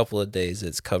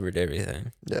 it's covered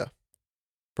everything. Yeah,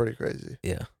 pretty crazy.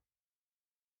 Yeah,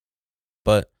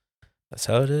 but. That's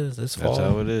how it is. That's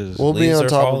how it is. We'll be on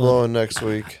top of blowing next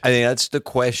week. I think that's the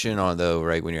question on though,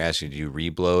 right? When you're asking, do you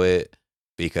reblow it?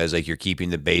 Because like you're keeping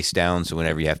the base down, so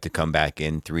whenever you have to come back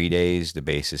in 3 days, the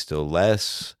base is still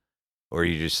less. Or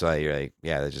you just like you're like,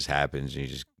 yeah, that just happens, and you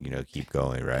just keep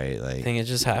going, right? Like I think it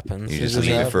just happens. You just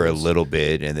leave it for a little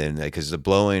bit, and then because the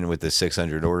blowing with the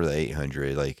 600 or the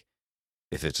 800, like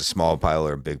if it's a small pile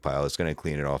or a big pile, it's gonna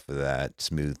clean it off of that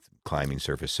smooth climbing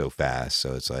surface so fast.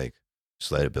 So it's like.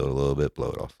 Just let it build a little bit,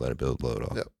 blow it off. Let it build, blow it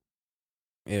off. Yep.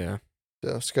 Yeah.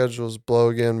 Yeah. Schedules blow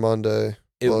again Monday.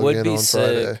 It would be sick.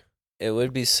 Friday. It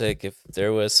would be sick if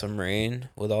there was some rain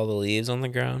with all the leaves on the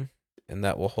ground, and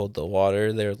that will hold the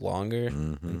water there longer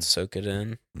and soak it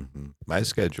in. Mm-hmm. My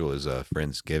schedule is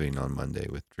Friendsgiving on Monday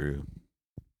with Drew.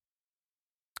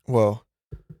 Well,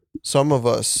 some of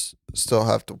us still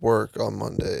have to work on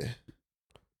Monday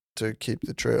to keep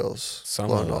the trails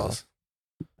blown off.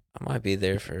 I might be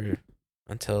there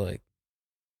until like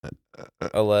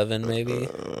 11 maybe.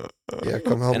 Yeah,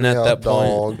 come help me out,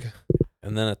 dog.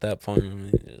 And then at that point,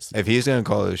 if he's gonna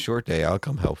call it a short day, I'll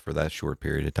come help for that short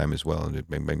period of time as well, and do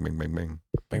bang, bang, bang, bang, bang,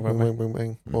 bang, bang, bang, bang,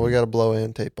 bang. Well, we got to blow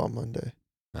and tape on Monday.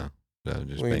 No, so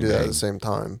just we bang, can do that bang. at the same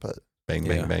time, but bang,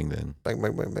 bang, bang, then bang,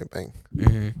 bang, bang, bang,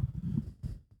 bang.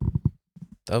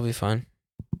 That'll be fun.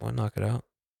 We'll knock it out.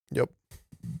 Yep.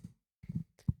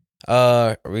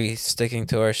 Are we sticking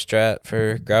to our strat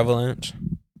for Gravalanche?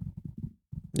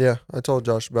 Yeah, I told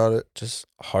Josh about it. Just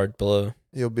hard blow.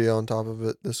 He'll be on top of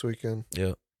it this weekend.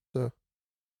 Yep. So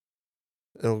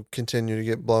it'll continue to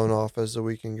get blown off as the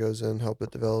weekend goes in, help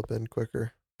it develop in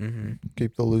quicker.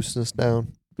 Keep the looseness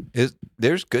down.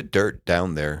 There's good dirt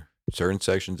down there. Certain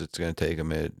sections it's going to take a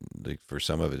minute like for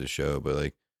some of it to show, but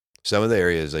like some of the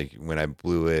areas, like when I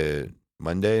blew it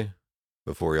Monday,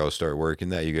 before y'all start working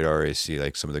that, you could already see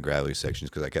like some of the gravelly sections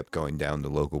because I kept going down the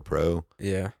local pro.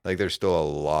 Yeah. Like there's still a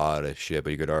lot of shit,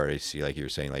 but you could already see, like you were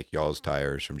saying, like y'all's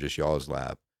tires from just y'all's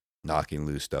lap knocking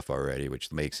loose stuff already,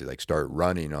 which makes it like start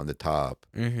running on the top,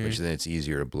 which then it's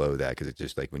easier to blow that because it's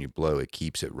just like when you blow, it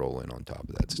keeps it rolling on top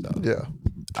of that stuff. Yeah.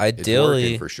 Ideally, it's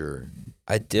working for sure.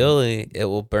 Ideally, it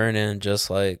will burn in just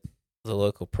like the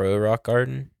local pro rock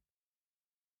garden,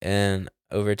 and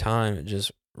over time, it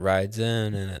just rides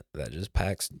in, and that just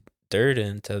packs dirt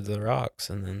into the rocks,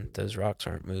 and then those rocks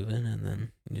aren't moving, and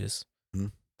then you just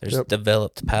there's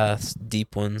developed paths,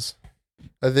 deep ones.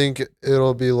 I think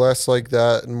it'll be less like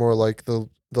that and more like the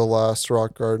last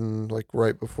rock garden, like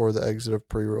right before the exit of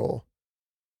pre-roll.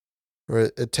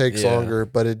 Right, it takes longer,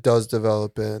 but it does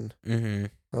develop in. And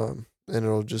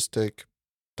it'll just take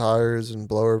tires and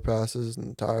blower passes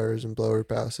and tires and blower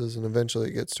passes, and eventually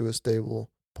it gets to a stable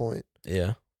point.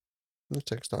 Yeah, it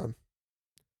takes time.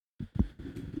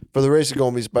 For the race, it's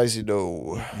gonna be spicy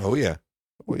though. Oh yeah.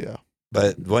 Yeah.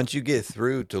 But once you get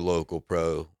through to local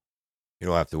pro, you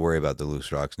don't have to worry about the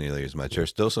loose rocks nearly as much. There's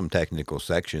still some technical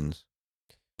sections,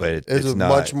 but it's not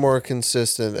much more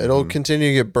consistent. It'll continue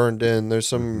to get burned in. There's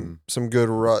some good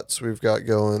ruts we've got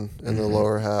going in the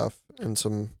lower half and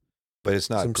some. But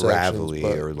it's not gravelly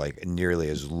or like nearly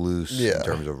as loose in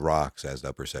terms of rocks as the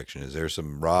upper section is. There's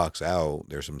some rocks out.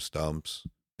 There's some stumps.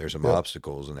 There's some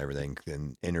obstacles and everything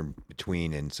in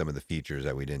between and some of the features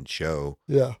that we didn't show.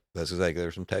 Yeah. That's just like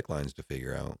there's some tech lines to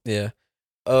figure out. Yeah.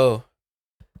 Oh.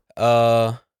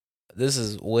 This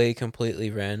is way completely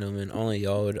random and only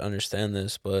y'all would understand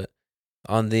this, but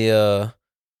on the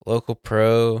local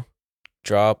pro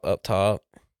drop up top,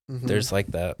 there's like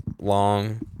that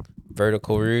long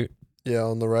vertical route. Yeah,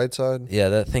 on the right side. Yeah,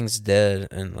 that thing's dead,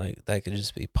 and like that could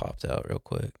just be popped out real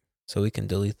quick, so we can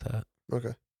delete that.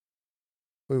 Okay.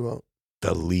 We won't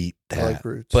delete that. I like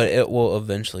roots, but it will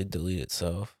eventually delete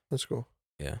itself. That's cool.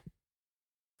 Yeah,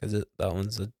 because that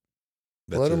one's a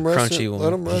let him rest.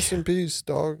 Let him rest in peace,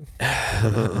 dog.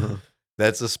 That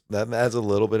adds a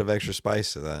little bit of extra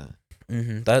spice to that.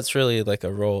 That's really like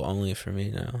a roll only for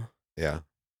me now. Yeah,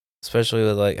 especially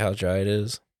with like how dry it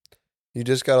is. You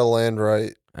just gotta land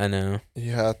right. I know.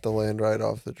 You have to land right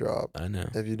off the drop. I know.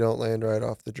 If you don't land right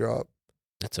off the drop,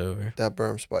 it's over. That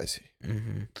berm's spicy.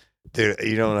 Dude,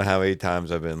 you don't know how many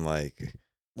times I've been like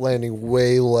landing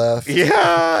way left.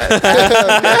 Yeah.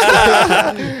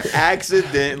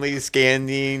 Accidentally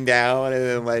scanning down and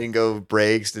then letting go of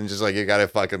brakes and just like you gotta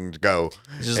fucking go.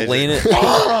 Just lean it.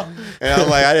 And I'm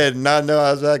like, I did not know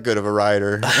I was that good of a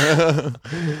rider.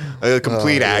 A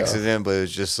complete accident, but it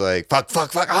was just like fuck.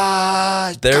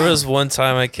 There was one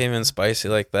time I came in spicy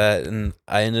like that and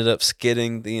I ended up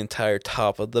skidding the entire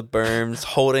top of the berms,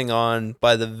 holding on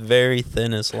by the very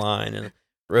thinnest line and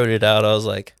rode it out. I was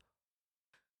like,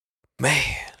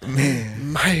 Man.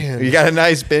 You got a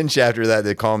nice bench after that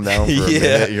to calm down for a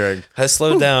minute. You're like, I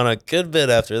slowed down a good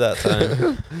bit after that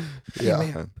time. Yeah.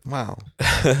 Man, wow.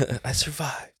 I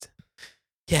survived.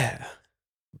 Yeah.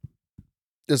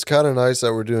 It's kind of nice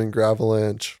that we're doing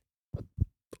Gravelanche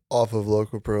off of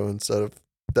Local Pro instead of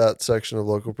that section of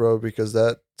Local Pro because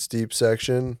that steep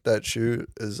section, that chute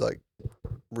is like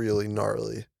really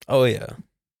gnarly. Oh, yeah.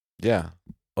 Yeah.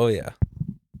 Oh, yeah.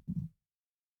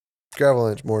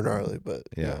 Gravelanche more gnarly, but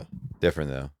yeah.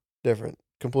 Different though. Different.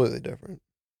 Completely different.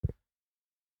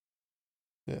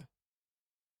 Yeah.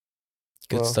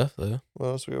 Good stuff though. What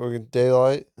else we got?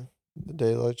 Daylight. The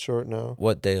daylight's short now.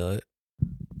 What daylight?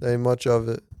 There ain't much of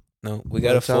it. No, we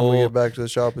got a full. By the time we get back to the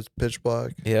shop, it's pitch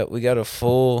black. Yeah, we got a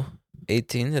full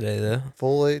 18 today though.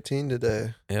 Full 18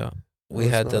 today. Yeah. We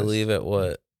had to leave at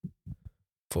what?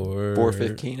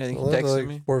 4:15, I think you texted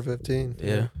me. 4:15.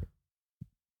 Yeah.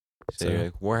 So you're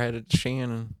like, we're headed to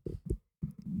Shannon.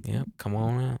 Yep, come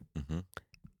on out.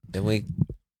 Then we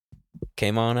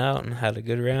came on out and had a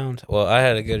good round. Well, I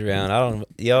had a good round.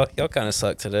 Y'all kind of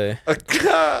suck today.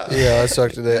 Yeah, I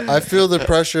suck today. I feel the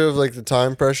pressure of like the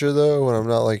time pressure though when I'm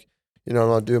not like, I'm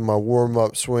not doing my warm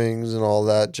up swings and all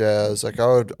that jazz. Like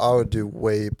I would do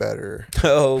way better.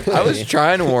 Oh, I was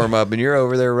trying to warm up and you're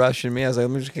over there rushing me. I was like,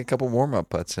 let me just get a couple warm up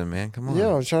putts in, man. Come on. Yeah,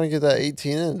 I was trying to get that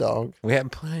 18 in, dog. We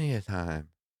had plenty of time.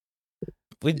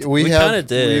 We kind of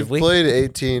did. We played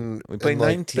 18. We played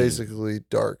 19. Basically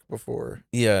dark before.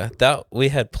 Yeah, we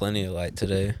had plenty of light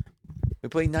today. We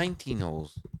played 19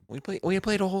 holes. We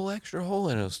played a whole extra hole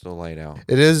and it was still light out.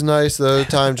 It is nice though.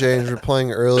 Time change. We're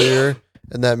playing earlier,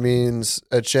 and that means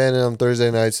at Shannon on Thursday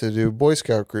nights to do Boy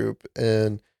Scout group,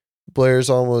 and Blair's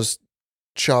almost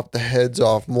chopped the heads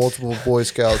off multiple Boy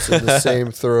Scouts in the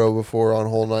same throw before on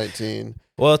hole 19.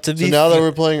 Well, now that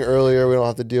we're playing earlier, we don't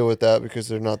have to deal with that because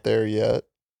they're not there yet.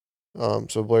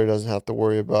 so Blair doesn't have to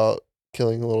worry about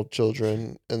killing little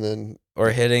children and then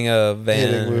Or hitting a van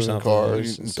hitting or moving something.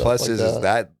 cars. And stuff Plus, like is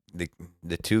that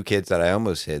the two kids that I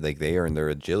almost hit, like they earned their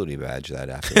agility badge that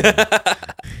afternoon.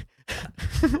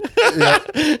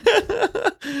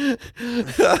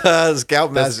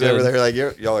 Scoutmaster over there, like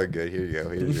y'all are good. Here you go.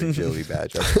 Here's your agility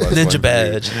badge. That's Ninja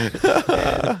badge.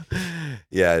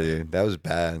 Yeah, dude, that was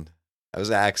bad. That was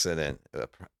an accident.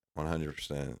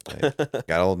 100%.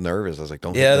 Got all nervous. I was like,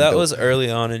 "Don't." Yeah, that don't. was early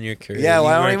on in your career. Yeah, well,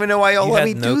 I don't even know why y'all let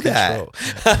me do that.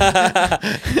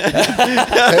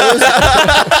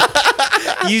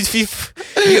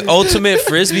 you ultimate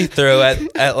frisbee throw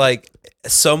at like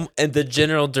some in the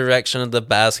general direction of the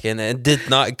basket, and it did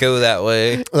not go that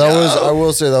way. That was, I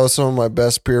will say, that was some of my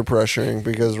best peer pressuring,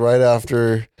 because right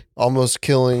after almost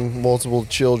killing multiple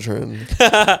children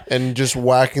and just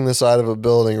whacking the side of a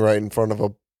building right in front of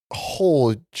a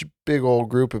whole big old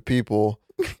group of people,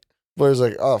 Blair's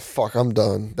like, "Oh fuck, I'm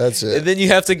done. That's it." And then you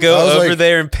have to go over like,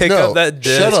 there and pick "No, up that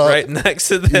disc shut up. right next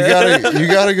to them. You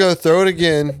gotta go throw it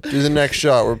again. Do the next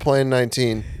shot. We're playing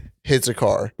 19. Hits a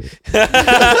car.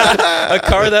 A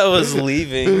car that was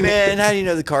leaving. Man, how do you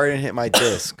know the car didn't hit my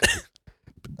disc?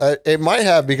 It might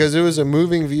have, because it was a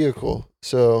moving vehicle.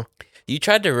 So You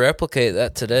tried to replicate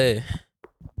that today,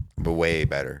 But way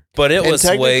better. but it And was way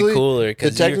technically- cooler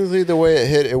because technically, the way it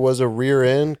hit, it was a rear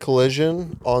end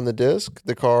collision on the disc.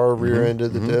 The car rear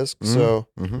ended the disc. So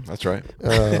That's right.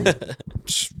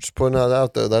 just putting that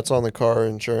out there. That's on the car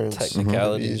insurance.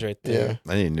 technicalities right there.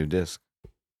 Yeah. I need a new disc.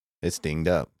 It's dinged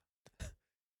up.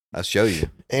 I'll show you.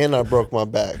 And I broke my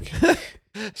back.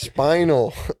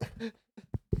 Spinal.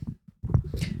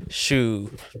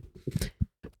 Shoo.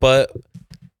 But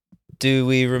do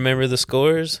we remember the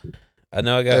scores? I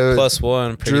know I got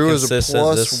 +1 pretty Drew was a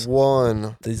consistent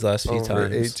 +1 these last few over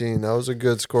times. 18. That was a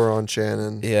good score on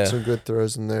Shannon. Yeah. Some good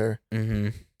throws in there. Mm-hmm.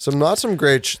 Some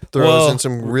great throws and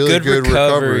some really good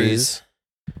recoveries.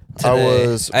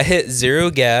 Today. I hit 0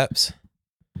 gaps,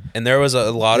 and there was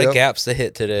a lot of Yep. gaps to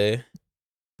hit today.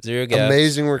 0 gaps.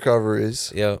 Amazing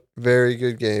recoveries. Yep. Very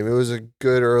good game. It was a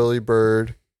good early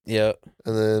bird, Yep.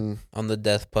 and then On the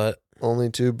death putt. only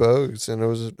 2 bogeys, and that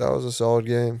was a solid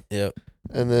game. Yep.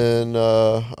 And then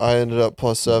I ended up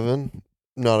 +7.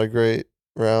 Not a great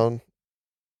round.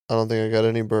 I don't think I got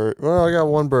any bird. Well, I got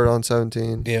 1 bird on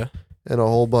 17 Yeah. and a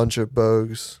whole bunch of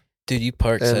bogeys. Dude, you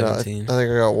parked And I 17. think I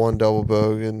got 1 double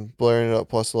bogue, and Blair ended up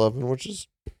 +11, which is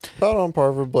about on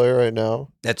par for Blair right now.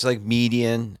 That's like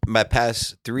median. My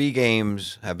past 3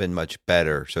 games have been much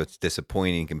better, so it's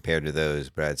disappointing compared to those.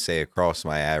 But I'd say across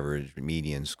my average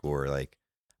median score, like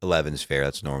 11's fair.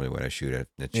 That's normally what I shoot at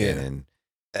the chin. Yeah. And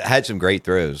I had some great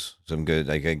throws, some good,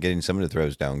 like getting some of the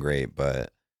throws down great,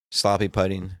 but sloppy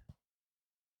putting.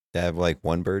 To have like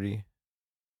 1 birdie.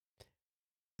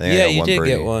 I think I Yeah, got you 1 did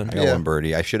birdie. get one. I got Yeah. 1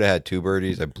 birdie. I should have had 2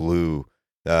 birdies. I blew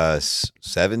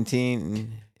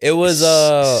 17. It was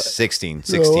 16.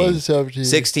 No, it was 17.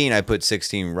 16, I put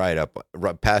 16 right up,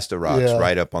 past the rocks, Yeah.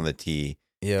 right up on the tee,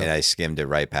 yeah. and I skimmed it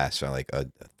right past like a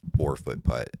 4-foot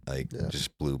putt, like Yeah.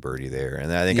 just blew birdie there. And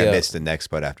then I think I Yeah. missed the next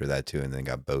putt after that too, and then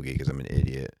got bogey because I'm an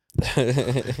idiot.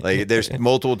 Like there's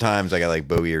multiple times I got like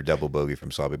bogey or double bogey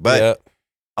from sloppy, but Yep.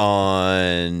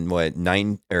 on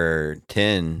 9 or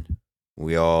 10,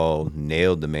 we all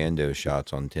nailed the Mando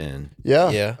shots on 10.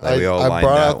 Yeah. Yeah. Like, we all I lined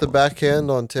brought out. out the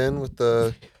backhand on 10 with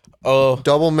the Oh,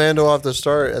 double Mando off the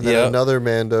start, and then Yep. another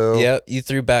Mando. yep. You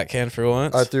threw backhand for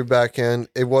once. I threw backhand.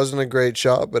 It wasn't a great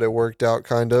shot, but it worked out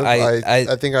kind of. I-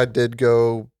 I think I did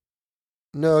go,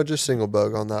 no, just single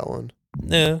bug on that one.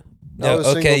 No. That No, was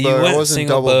okay, single you bug. It went wasn't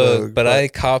single double bug, bug, but but- I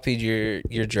copied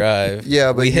your drive.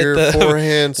 Yeah, but We hit your the-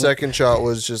 forehand second shot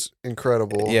was just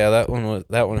incredible. Yeah, that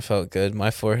one felt good. My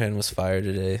forehand was fire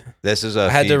today. This is I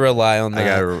had to rely on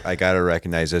that. I gotta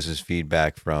recognize this is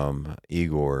feedback from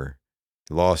Igor.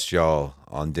 Lost y'all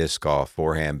on disc golf,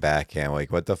 forehand, backhand.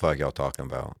 Like, what the fuck y'all talking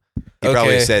about? He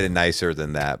probably Okay. said it nicer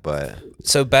than that, but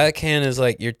So backhand is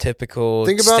like your typical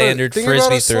Think about standard think frisbee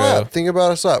about a throw. slap. Think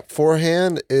about a slap.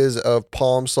 Forehand is a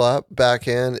palm slap.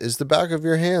 Backhand is the back of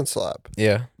your hand slap.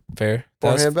 Yeah, fair.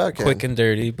 That was Forehand, backhand. quick and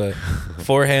dirty, but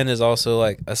forehand is also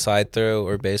like a side throw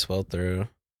or baseball throw,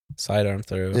 sidearm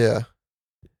throw. Yeah.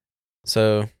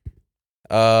 So,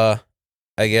 I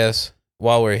guess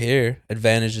while we're here,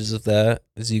 advantages of that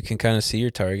is you can kind of see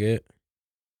your target,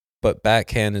 but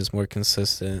backhand is more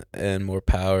consistent and more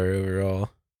power overall.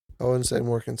 I wouldn't say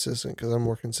more consistent because I'm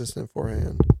more consistent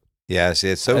forehand. yeah, see,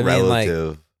 it's so I mean, like,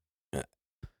 relative.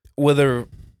 With a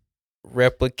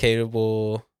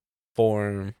replicatable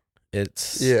form,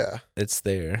 it's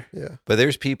there. Yeah. But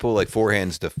there's people like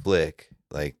forehands to flick,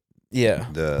 like Yeah.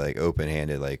 the like open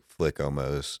handed like flick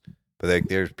almost. But like,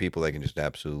 there's people that can just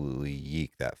absolutely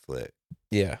yeek that flick.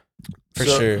 Yeah, for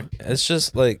sure. It's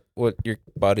just like what your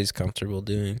body's comfortable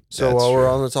doing. So That's while we're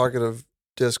true. on the topic of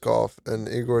disc golf, and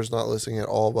Igor's not listening at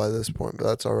all by this point, but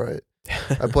that's all right.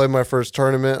 I played my first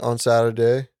tournament on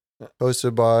Saturday,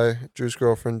 hosted by Drew's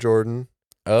girlfriend Jordan.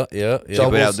 Oh, yeah. She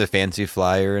put out the fancy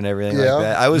flyer and everything like Yeah.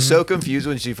 that. I was so confused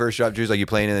when she first dropped. She was like, "You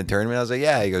playing in the tournament?" I was like,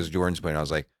 "Yeah." He goes, "Jordan's playing." I was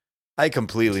like, I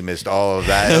completely missed all of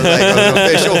that. It was like an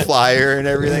official flyer and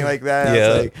everything like that. I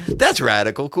was like, that's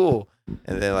radical, cool.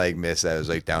 And then like missed that. It was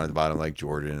like down at the bottom, like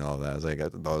Jordan and all that. I was like, I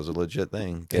thought it was a legit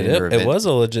thing. It was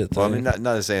a legit thing. Well, I mean, not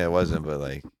to say it wasn't, but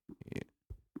like,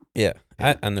 yeah,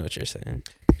 I know what you're saying.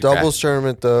 Doubles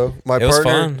tournament though. It was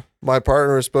fun. My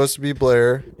partner was supposed to be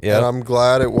Blair, Yep. and I'm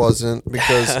glad it wasn't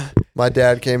because my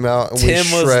dad came out and Tim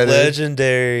we was shredded.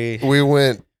 legendary We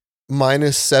went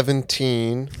minus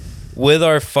 17. with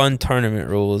our fun tournament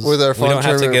rules. With our fun we don't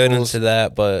have to go tournament rules. into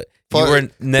that, but Fun- you were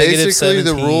negative Basically, 17.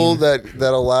 the rule that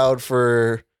allowed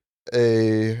for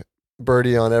a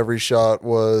birdie on every shot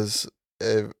was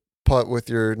a putt with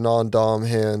your non-dom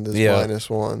hand is Yeah.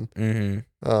 -1.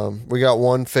 Mm-hmm. We got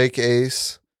one fake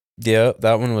ace. Yeah,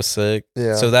 that one was sick.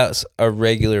 Yeah, So that's a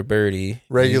regular birdie.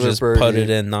 Regular you just birdie. putted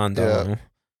in non-dom. Yeah.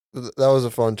 That was a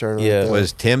fun tournament. Yeah. though.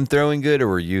 was Tim throwing good or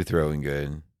were you throwing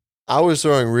good? I was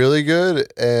throwing really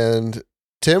good, and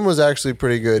Tim was actually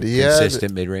pretty good.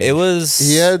 Consistent mid range. It was.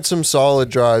 He had some solid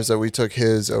drives that we took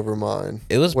his over mine.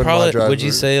 It was when my probably. drives Would you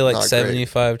were say like not great.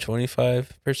 75,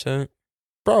 25%?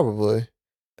 Probably.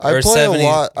 Or I play 70 a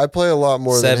lot. I play a lot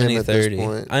more than 70, him at 30. this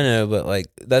point. I know, but like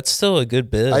that's still a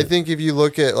good bit. I think if you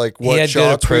look at like He what had good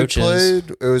shots we approaches.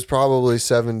 played, it was probably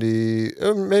 70,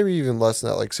 maybe even less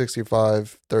than that, like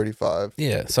 65, 35.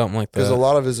 Yeah, something like Because that. a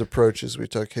lot of his approaches, we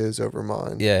took his over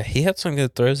mine. Yeah, he had some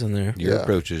good throws in there. Your Yeah.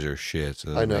 approaches are shit,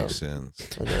 so that I know. makes sense.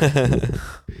 I know.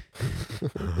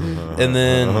 And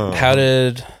then how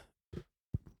did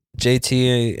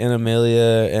JT and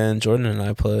Amelia and Jordan and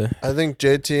I play? I think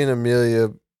JT and Amelia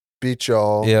beat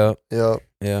y'all. Yeah, Yep.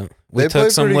 yeah. We They took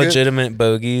played some pretty good. legitimate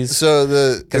bogeys So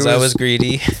because I was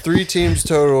greedy. 3 teams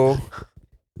total.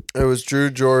 It was Drew,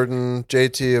 Jordan,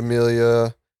 JT,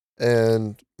 Amelia,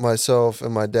 and myself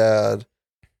and my dad.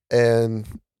 And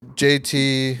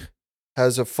JT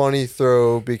has a funny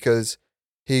throw because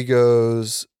he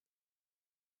goes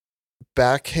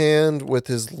backhand with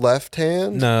his left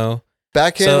hand, No,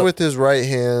 backhand So- with his right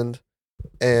hand,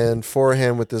 and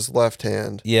forehand with his left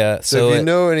hand. yeah. So So if you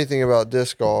know anything about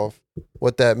disc golf,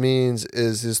 what that means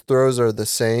is his throws are the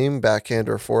same, backhand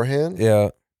or forehand. yeah.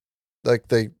 Like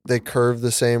they curve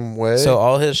the same way. So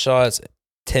all his shots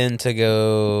tend to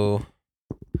go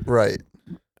right.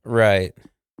 right.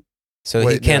 So he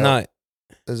Wait, no. cannot.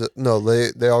 Is it no,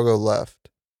 they all go left.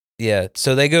 Yeah.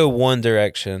 So they go one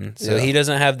direction. So Yeah. he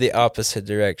doesn't have the opposite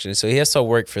direction. So he has to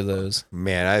work for those.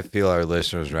 Man, I feel our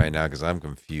listeners right now because I'm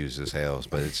confused as hell.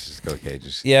 But it's just okay.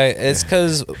 Just Yeah, it's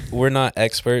because we're not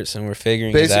experts and we're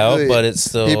figuring it out, Basically, but it's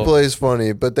still. He plays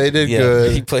funny, but they did yeah,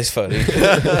 good. he plays funny.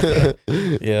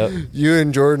 Yeah. You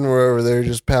and Jordan were over there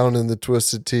just pounding the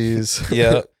twisted tees.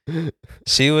 Yeah.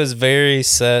 She was very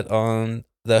set on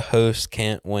the host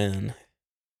can't win.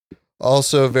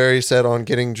 Also very set on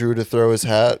getting Drew to throw his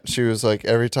hat. She was like,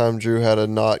 every time Drew had a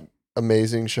not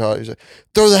amazing shot, he's like,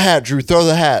 throw the hat, Drew, throw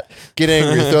the hat. Get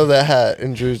angry, throw that hat.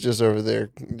 And Drew's just over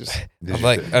there. Just did I'm you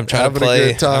like, th- I'm trying to having a play.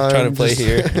 good time, I'm trying to play just-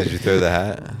 here. did you throw the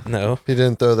hat? No. he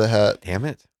didn't throw the hat. Damn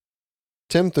it!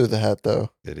 Tim threw the hat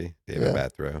though. Did he? Did he have Yeah. a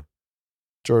bad throw?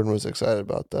 Jordan was excited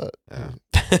about that.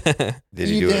 Oh. Did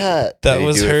he Eat do the it? hat. That Did he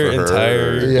was do it her for her,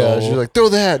 entire or- Yeah, goal. she was like, throw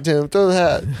the hat, Tim, throw the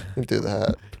hat. He threw the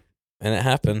hat. And it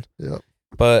happened. Yep.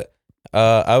 But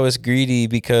I was greedy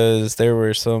because there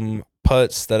were some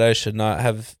putts that I should not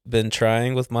have been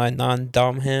trying with my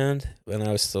non-dom hand, and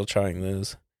I was still trying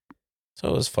those. So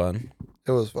it was fun.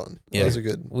 It was fun. Yeah. It was a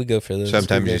good. We go for those.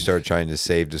 Sometimes good you game. start trying to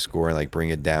save the score and like bring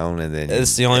it down, and then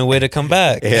It's the only way to come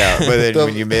back. yeah. But then The-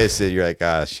 when you miss it, you're like,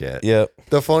 ah, shit. Yep.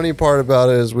 The funny part about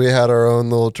it is we had our own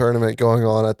little tournament going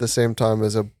on at the same time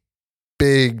as a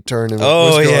big tournament.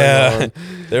 Oh, was going yeah. on.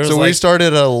 There was So we like,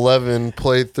 started at 11,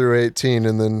 played through 18,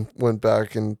 and then went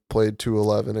back and played to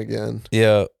 11 again.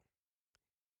 yeah.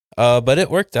 But it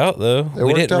worked out though. It We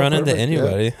worked didn't out run into perfect,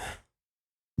 yeah.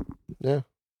 anybody.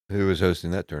 Who was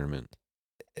hosting that tournament?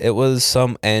 It was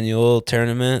some annual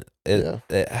tournament. Yeah.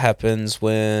 It happens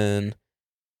when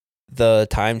the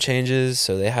time changes.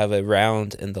 So they have a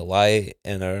round in the light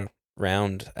and a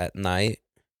round at night.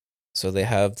 So they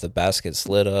have the baskets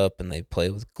lit up and they play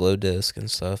with glow disc and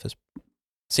stuff. It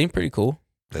seemed pretty cool.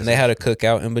 And they had a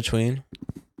cookout in between.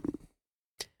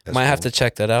 That's Might have cool. to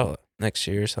check that out next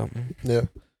year or something. Yeah.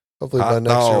 Hopefully by Hot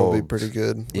next year we'll be dogs. pretty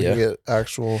good. We Yeah. can get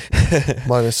actual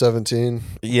minus 17.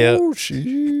 Yeah. Ooh,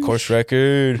 sheesh. Course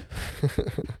record.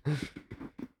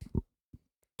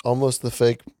 Almost the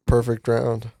fake perfect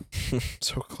round.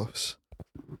 So close.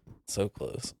 So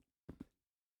close.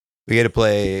 We get to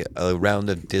play a round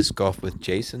of disc golf with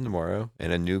Jason tomorrow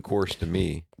and a new course to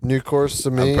me. New course to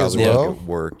I'm me as probably well. gonna get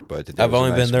worked, but today I've was a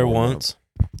only nice been there warm-up. once.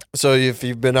 So if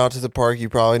you've been out to the park, you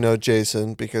probably know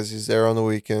Jason because he's there on the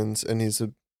weekends and he's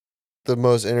the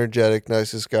most energetic,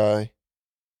 nicest guy.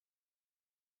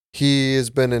 He has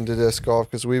been into disc golf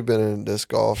because we've been into disc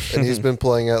golf, and he's been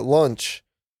playing at lunch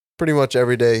pretty much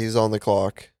every day. He's on the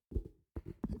clock,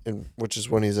 and which is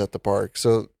when he's at the park.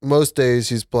 So most days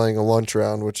he's playing a lunch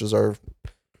round, which is our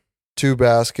 2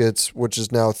 baskets, which is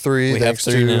now 3. We have thanks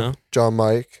 3 to now. John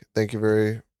Mike. Thank you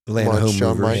very Atlanta much, home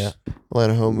John movers. Mike.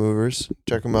 Atlanta Home Movers.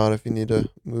 Check them out if you need to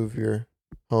move your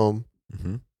home.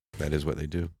 Mm-hmm. That is what they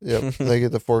do. Yep, they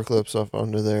get the forklifts off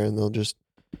under there, and they'll just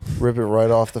rip it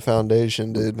right off the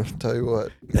foundation, dude. I'll tell you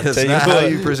what. That's Tell you not how what.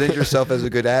 you present yourself as a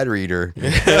good ad reader. They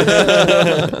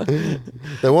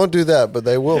won't do that, but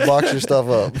they will box your stuff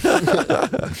up.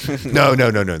 No.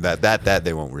 That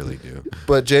they won't really do.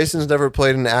 But Jason's never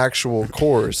played an actual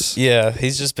course, Yeah,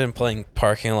 he's just been playing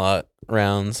parking lot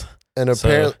rounds. and So-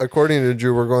 apparently, according to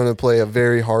Drew, we're going to play a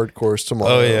very hard course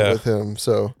tomorrow Oh, yeah. with him.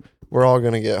 So we're all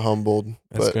going to get humbled.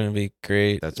 That's But going to be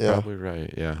great. That's Yeah. probably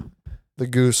right. Yeah. the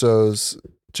Goosos,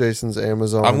 Jason's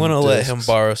Amazon. I'm going to let him discs,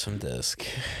 borrow some disc.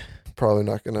 Probably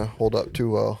not going to hold up too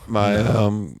well.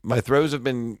 My throws have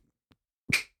been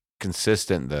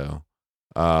consistent though.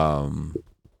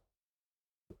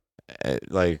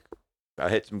 Like I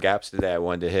hit some gaps today. I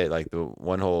wanted to hit like the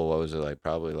one hole. What was it like?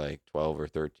 Probably like 12 or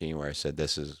 13, where I said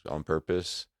this is on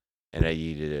purpose, and I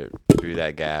yeeted it through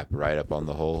that gap right up on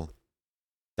the hole.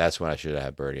 That's when I should have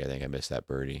had birdie. I think I missed that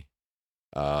birdie.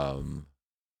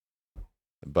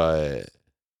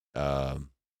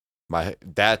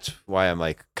 That's why I'm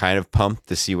like kind of pumped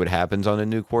to see what happens on a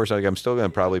new course. Like I'm still gonna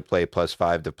probably play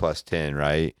 +5 to +10,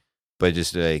 right? But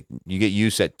just like you get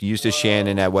used to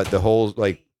Shannon at what the holes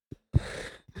like.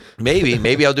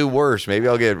 Maybe I'll do worse. Maybe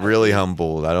I'll get really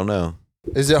humbled. I don't know.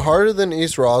 Is it harder than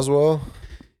East Roswell?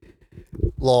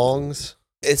 Longs?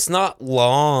 It's not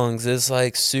longs. It's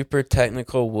like super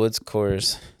technical woods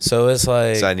course. So it's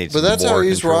like So I need But some that's how more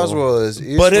East control. Roswell is.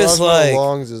 East But it's Roswell like-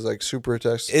 Longs is like super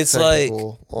It's like-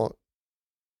 technical.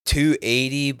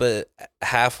 280, but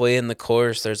halfway in the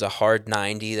course, there's a hard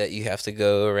 90 that you have to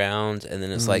go around, and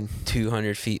then it's like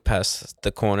 200 feet past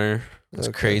the corner. It's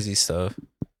Okay. crazy stuff.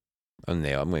 I'm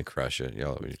gonna crush it.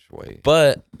 Y'all just wait.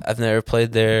 But I've never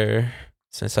played there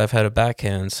since I've had a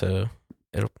backhand, so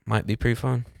it might be pretty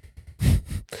fun.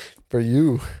 For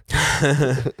you.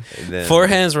 And then-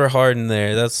 Forehands were hard in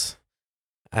there.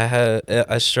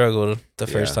 I struggled the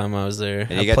first time I was there.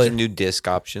 And I you got played- some new disc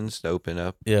options to open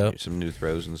up. Yeah. Some new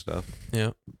throws and stuff.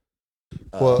 Yeah.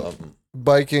 Well,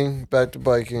 biking, back to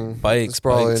biking. Bikes, It's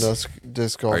probably bikes. enough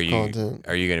disc golf Are you content.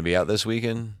 are you gonna be out this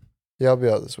weekend? Yeah, I'll be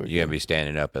out this week. You gonna be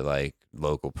standing up at like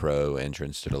local pro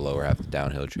entrance to the lower half of the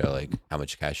downhill trail? Like how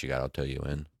much cash you got? I'll tell you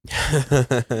when.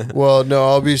 Well, no,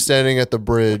 I'll be standing at the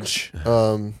bridge.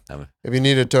 If you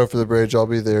need a tow for the bridge, I'll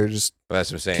be there. Just Well, that's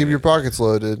what I'm saying. keep your pockets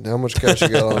loaded. How much cash you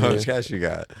got on How you? much cash you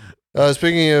got?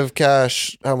 Speaking of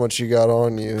cash, how much you got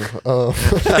on you?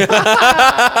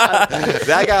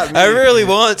 That got me. I really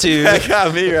want to. That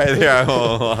got me right there. I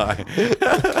won't lie.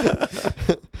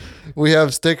 We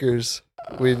have stickers.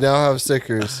 We now have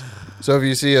stickers. So if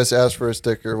you see us ask for a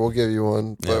sticker, we'll give you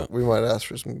one. But Yeah. we might ask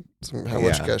for some how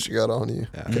much Yeah. cash you got on you.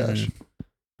 Yeah. Cash.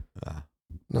 Uh,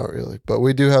 Not really. But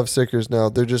we do have stickers now.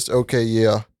 They're just okay,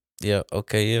 yeah. Yeah.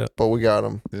 Okay. Yeah. But we got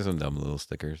them. There's some dumb little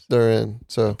stickers. They're in.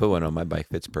 So Put one on my bike.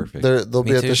 Fits perfect. they'll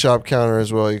be Me at too. the shop counter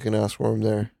as well. You can ask for them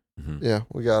there. Mhm. Yeah,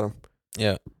 we got them.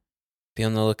 Yeah. Be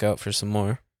on the lookout for some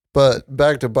more. But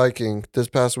back to biking. This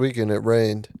past weekend, it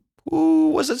rained. Ooh,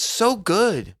 was it so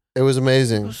good? It was It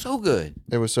amazing. was so good.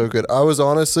 It was so good. I was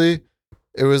honestly,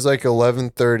 it was like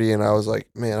 11:30, and I was like,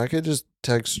 man, I could just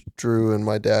text Drew and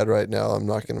my dad right now. I'm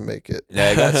not gonna make it.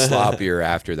 Yeah, it got sloppier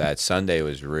after that. Sunday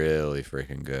was really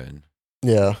freaking good.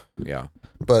 Yeah, Yeah.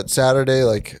 but Saturday,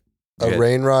 like a Yeah.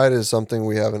 rain ride, is something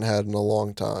we haven't had in a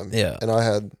long time. Yeah. and I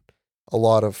had a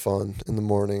lot of fun in the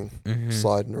morning, Mhm.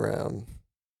 sliding around,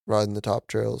 riding the top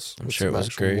trails. I'm with sure some it was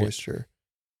actual great. Moisture.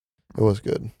 It was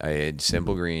good. I had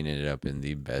Simple Green ended up in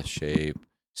the best shape.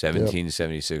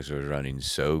 1776 was running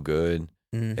so good.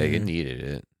 Like it Mhm. needed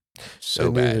it so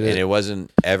It bad. needed And it. it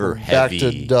wasn't ever Back heavy.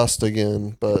 to dust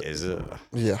again, but Is it?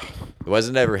 yeah, It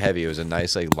wasn't ever heavy. It was a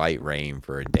nice like light rain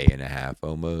for a day and a half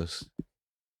almost.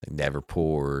 Like never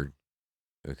poured.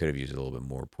 We could have used a little bit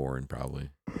more pouring, probably.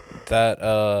 That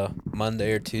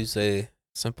Monday or Tuesday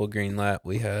simple green lap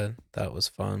we had, that was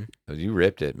fun. You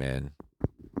ripped it, man.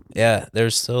 Yeah,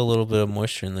 there's still a little bit of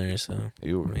moisture in there, so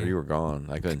You were gone.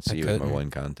 I couldn't see you with my one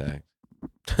contact.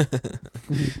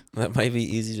 that might be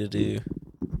easy to do.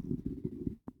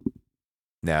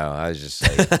 No, I was just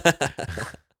like,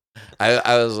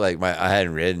 I was like, I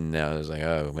hadn't ridden. And I was like,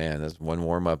 oh man, that's one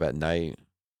warm up at night,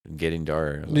 getting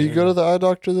dark. Do you go to the eye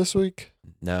doctor this week?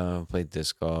 No, I played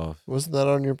disc golf. Wasn't that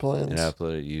on your plans? And I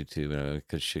uploaded YouTube, and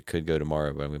I could go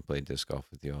tomorrow, but I'm gonna play disc golf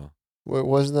with y'all. Wait,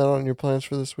 wasn't that on your plans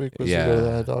for this week? Was to go to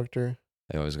the eye doctor?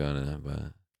 I was gonna,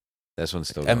 but this one's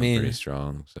still going pretty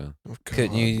strong. So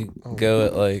couldn't you go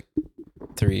at like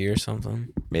 3 or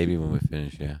something? Maybe when we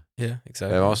finish, yeah. Yeah,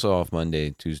 exactly. I'm also off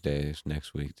Monday, Tuesdays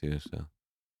next week too. So we'll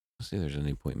see if there's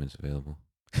any appointments available.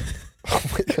 Oh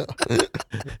my god!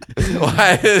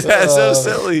 Why is that so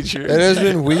silly, Drew? It has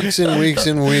been weeks and weeks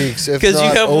and weeks. Because you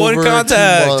have one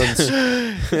contact. 2 months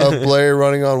of Blair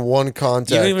running on one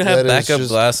contact. You don't even have backup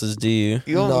glasses, do you?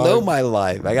 You don't know my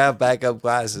life. I got backup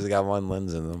glasses. I got one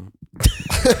lens in them.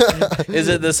 Is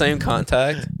it the same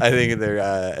contact? I think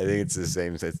it's the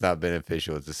same. It's not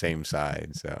beneficial. It's the same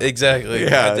side. So exactly.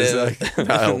 Yeah, it's like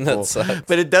not helpful. That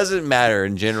but it doesn't matter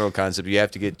in general concept. You have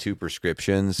to get 2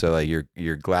 prescriptions. So like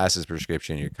your glasses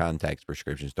prescription, your contacts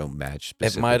prescriptions don't match.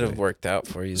 It might have worked out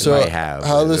for you. So might have.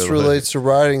 How this relates to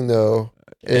riding though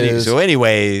is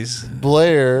anyways,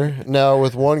 Blair now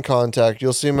with one contact.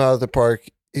 You'll see him out at the park.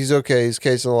 He's okay. He's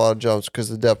casing a lot of jumps because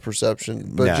of the depth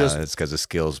perception. But it's because of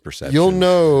skills perception.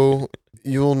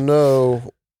 You'll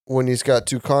know when he's got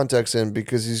 2 contacts in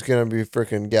because he's gonna be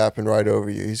freaking gapping right over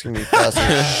you. He's gonna be fast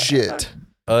as shit.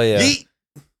 Oh yeah. Yeet.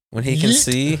 When he can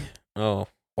see,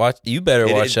 watch. You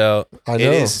better watch out. I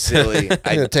know. It is silly. He's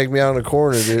gonna take me out in a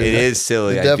corner, dude. It is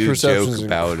silly. The I depth do perception joke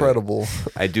about incredible.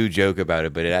 I do joke about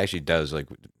it, but it actually does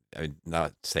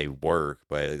not say work,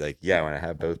 but when I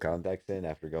have both contacts in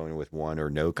after going with one or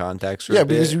no contacts. Yeah,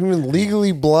 because you've been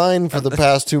legally blind for the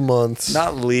past 2 months.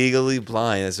 Not legally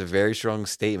blind. That's a very strong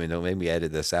statement. Don't make me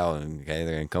edit this out, and they're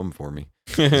gonna come for me.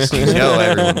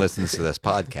 Everyone listens to this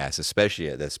podcast, especially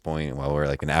at this point while we're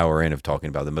like an hour in of talking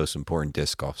about the most important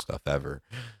disc golf stuff ever.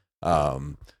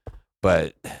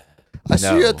 But I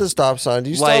see you at the stop sign. Do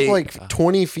you stop like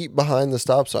 20 feet behind the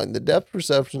stop sign? The depth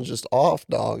perception's just off,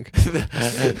 dog.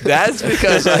 That's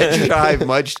because I drive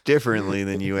much differently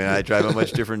than you, and I drive a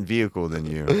much different vehicle than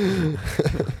you.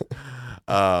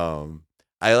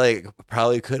 I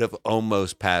probably could have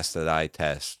almost passed that eye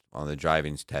test on the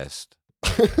driving test.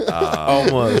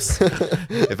 Almost.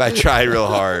 If I tried real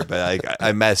hard, but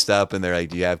I messed up, and they're like,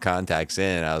 "Do you have contacts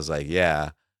in?" And I was like,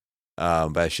 "Yeah."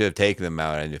 But I should have taken them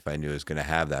out, and if I knew I was going to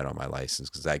have that on my license,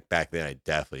 because back then I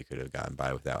definitely could have gotten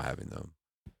by without having them.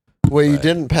 Wait, you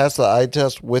didn't pass the eye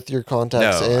test with your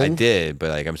contacts in? No, I did,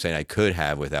 but I'm saying I could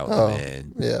have without them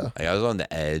in. Yeah, I was on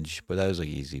the edge, but that was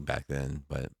easy back then.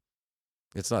 But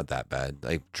it's not that bad.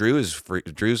 Drew's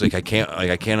I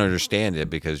can't understand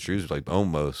it because Drew's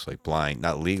almost blind,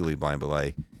 not legally blind,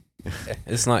 but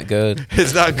it's not good.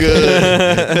 It's not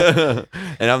good,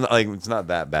 and I'm it's not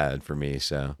that bad for me.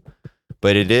 So.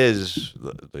 But it is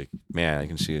man, I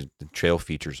can see the trail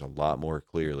features a lot more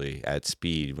clearly at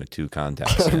speed with 2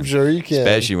 contacts. I'm sure you can,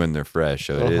 especially when they're fresh.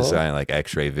 So it is kind of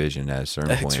X-ray vision at a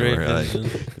certain point where you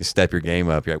step your game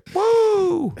up. You're like,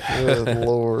 whoa, good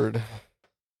Lord.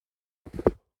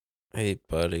 Hey,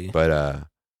 buddy. But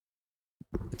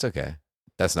it's okay.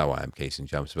 That's not why I'm casing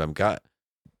jumps. But I've got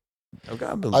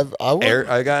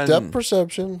depth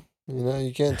perception.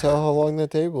 You can't tell how long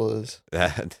that table is.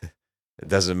 That. It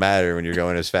doesn't matter when you're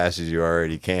going as fast as you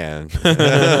already can. Pull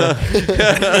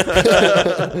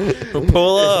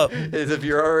up. If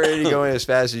you're already going as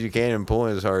fast as you can and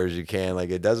pulling as hard as you can,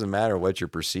 it doesn't matter what you're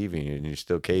perceiving, and you're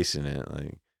still casing it.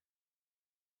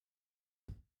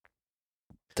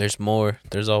 There's more.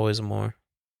 There's always more.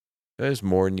 There's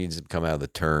more needs to come out of the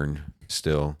turn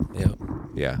still. Yep.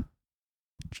 Yeah.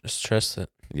 Just trust it.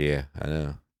 Yeah, I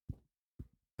know.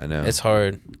 It's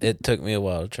hard. It took me a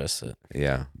while to trust it.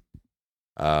 Yeah.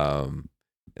 And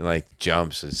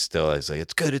jumps is still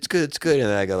it's good, and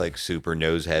then I got super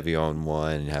nose heavy on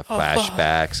one and have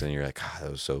flashbacks, and you're like, God,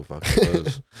 that was so fucking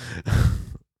close.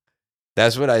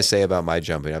 That's what I say about my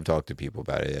jumping. I've talked to people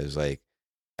about it. It's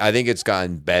I think it's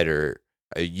gotten better.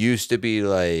 It used to be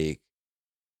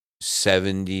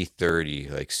 70-30,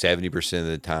 70% of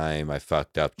the time I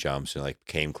fucked up jumps and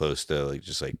came close to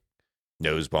just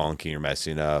nose bonking or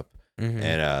messing up. Mm-hmm.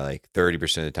 And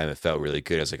 30% of the time it felt really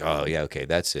good. I was like, oh yeah, okay,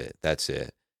 that's it.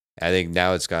 I think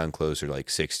now it's gotten closer to like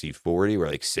 60-40, where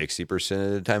like 60%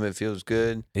 of the time it feels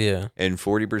good. Yeah. And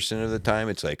 40% of the time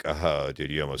it's like, oh,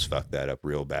 dude, you almost fucked that up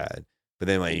real bad. But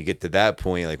then when you get to that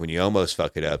point, like when you almost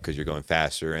fuck it up because you're going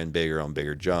faster and bigger on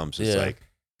bigger jumps, it's like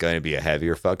going to be a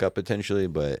heavier fuck up potentially,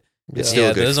 but it's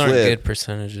still a good those flip. Aren't good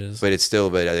percentages. But it's still,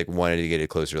 but I like wanted to get it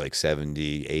closer to like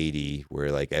 70, 80,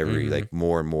 where like every, like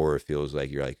more and more it feels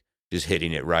like you're like just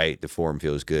hitting it right. The form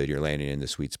feels good. You're landing in the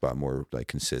sweet spot more like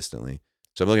consistently.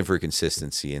 So I'm looking for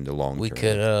consistency in the long term. We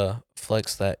could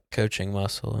flex that coaching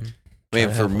muscle. And I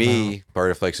mean, for me,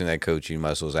 part of flexing that coaching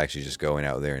muscle is actually just going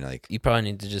out there and like. You probably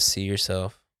need to just see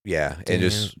yourself. Yeah, and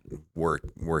just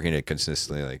working it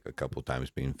consistently, like a couple times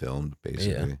being filmed,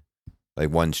 basically. Yeah. Like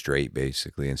one straight,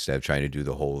 basically, instead of trying to do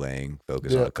the whole thing,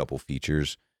 focus on a couple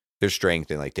features. There's strength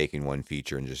in like taking one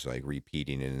feature and just like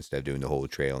repeating it instead of doing the whole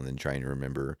trail and then trying to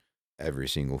remember every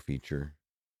single feature.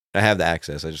 I have the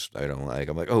access. I don't like.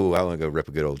 I'm like, oh, I want to go rip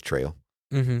a good old trail.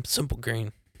 Simple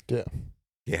green. Yeah.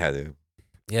 Yeah, dude.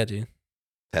 Yeah, dude.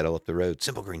 Pedal up the road.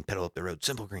 Simple green. Pedal up the road.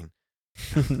 Simple green.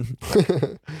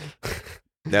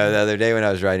 No, the other day when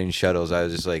I was riding shuttles, I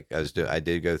was just like, I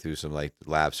did go through some like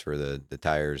laps for the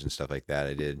tires and stuff like that.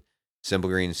 I did simple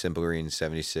green,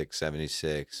 76,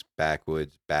 76,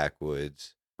 backwoods,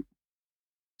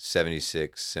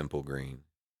 76, simple green.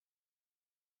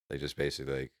 Like just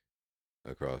basically like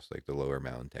across like the lower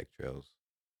mountain tech trails.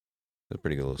 It's a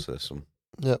pretty good little system.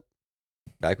 Yep.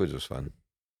 Backwoods was fun.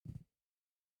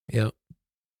 Yep.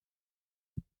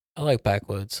 I like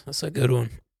backwoods. That's a good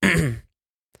one.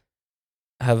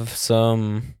 Have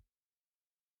some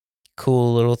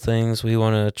cool little things we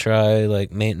want to try,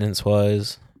 like maintenance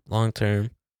wise, long term.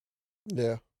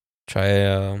 Yeah.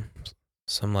 Try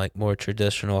some like more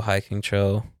traditional hiking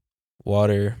trail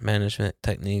water management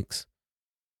techniques.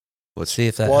 Let's see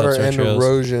if that water helps our and trails.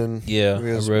 Erosion. Yeah,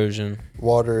 erosion.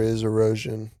 Water is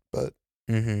erosion, but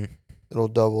it'll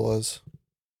double as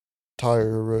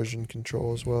tire erosion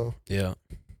control as well. Yeah.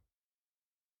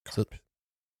 So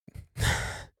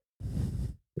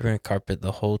we're gonna carpet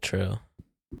the whole trail.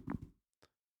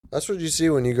 That's what you see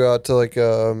when you go out to like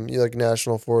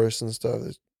national forests and stuff.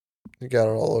 You got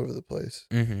it all over the place.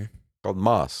 Called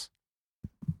moss.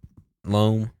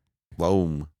 Loam.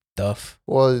 Duff.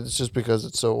 Well, it's just because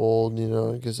it's so old,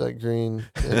 it gives that green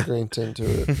tint to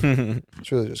it.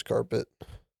 It's really just carpet.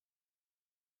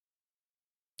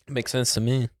 Makes sense to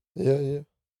me. Yeah,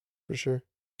 for sure.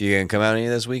 You gonna come out any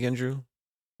this weekend, Drew?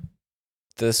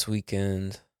 This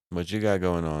weekend. What you got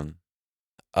going on?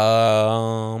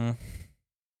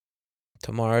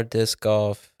 Tomorrow disc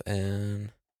golf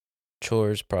and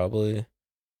chores probably.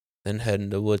 Then heading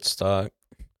to Woodstock.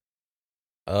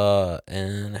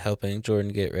 And helping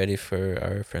Jordan get ready for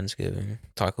our Friendsgiving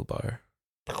taco bar.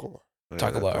 Taco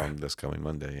bar. This coming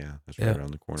Monday, yeah. That's right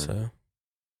around the corner. So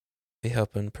be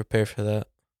helping prepare for that.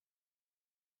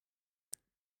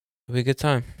 It'll be a good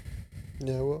time.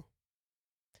 Yeah, well.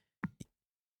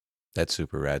 That's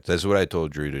super rad. That's what I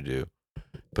told Drew to do.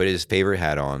 Put his favorite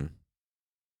hat on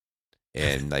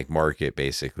and like mark it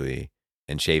basically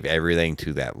and shave everything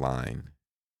to that line.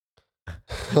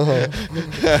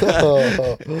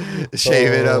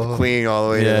 Shave it up clean all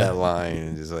the way to that line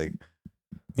and just like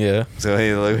so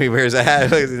he wears a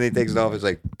hat and he takes it off. It's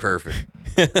like perfect.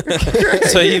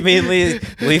 So you mean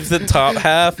leave the top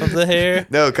half of the hair?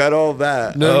 No, cut all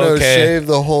that. No, shave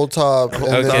the whole top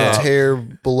and then hair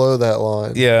below that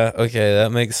line. Yeah, okay,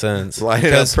 that makes sense. Line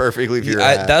it up perfectly for your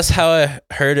hat. That's how I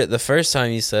heard it the first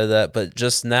time you said that, but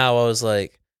just now I was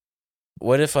like,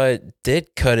 what if I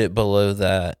did cut it below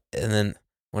that, and then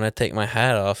when I take my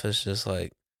hat off, it's just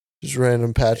like just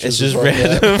random patches. It's just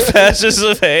random patches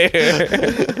of hair.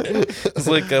 It's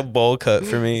like a bowl cut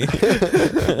for me.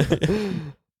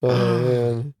 Oh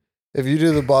man! If you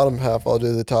do the bottom half, I'll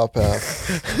do the top half.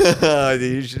 Dude,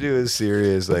 you should do a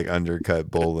serious like undercut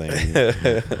bowling.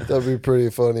 That'd be pretty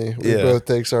funny. We both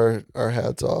takes our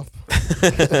hats off.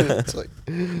 It's like,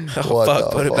 oh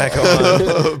fuck! Put it back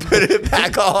on. Put it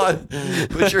back on.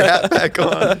 Put your hat back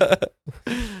on.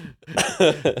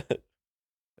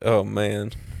 Oh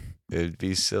man, it'd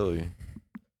be silly.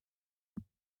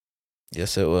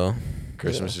 Yes, it will.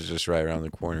 Christmas is just right around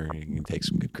the corner. You can take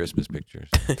some good Christmas pictures.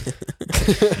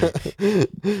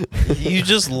 You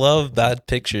just love bad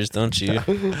pictures, don't you?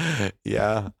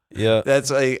 Yeah. That's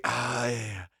like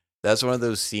that's one of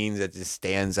those scenes that just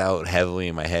stands out heavily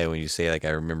in my head when you say like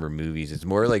I remember movies. It's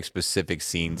more like specific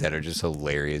scenes that are just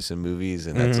hilarious in movies,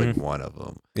 and that's like one of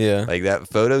them. Yeah. Like that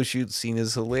photo shoot scene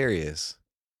is hilarious.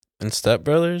 And Step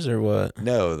Brothers or what?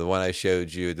 No, the one I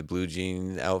showed you, the blue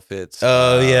jean outfits.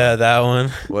 Oh yeah, that one.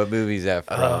 What movie is that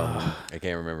from? I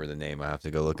can't remember the name. I have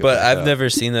to go look it But back I've up. never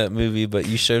seen that movie. But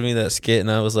you showed me that skit,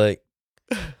 and I was like,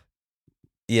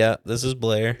 "Yeah, this is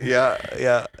Blair."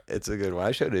 Yeah, it's a good one.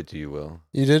 I showed it to you, Will.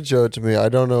 You did show it to me. I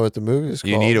don't know what the movie is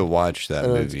called. You need to watch that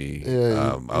And movie. you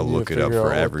I'll need look to it up figure for out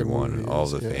what the everyone, movie all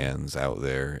is, the yeah. fans out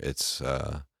there. It's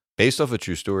based off a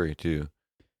true story too.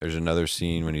 There's another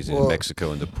scene when he's in Well-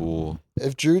 Mexico in the pool.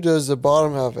 If Drew does the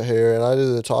bottom half of hair and I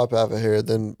do the top half of hair,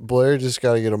 then Blair just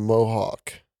got to get a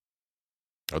mohawk.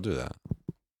 I'll do that.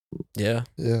 Yeah,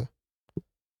 Yeah.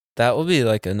 that will be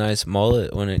like a nice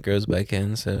mullet when it grows back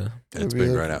in. So It's be been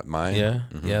like- growing out. Mine. yeah,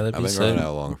 Mhm. yeah, that'd I've be been growing sick.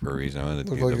 out long for a reason. I wanted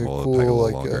to Look get like the a mullet cool pack a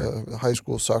little longer. high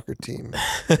school soccer team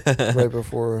right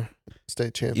before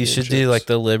state championship. You should do like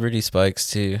the Liberty spikes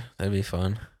too. That'd be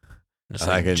fun. Just I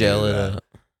like could gel do it that. up.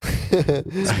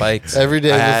 Spikes. every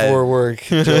day I had- before work.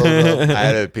 Gel it I up,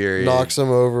 had a period. knocks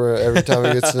him over every time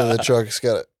he gets into the truck. He's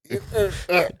got I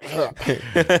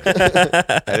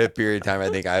had a period of time. I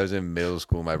think I was in middle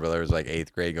school. My brother was like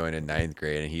 8th grade, going to 9th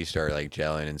grade, and he started like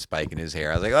gelling and spiking his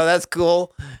hair. I was like, "Oh, that's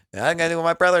cool. Now I'm gonna do what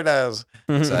my brother does."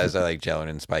 So I started like gelling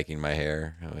and spiking my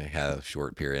hair. I had a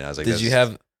short period. And I was like, Did "This you is-"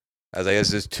 have? I was like,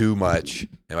 "This is too much."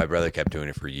 And my brother kept doing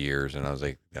it for years, and I was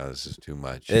like, "No, this is too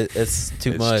much. It's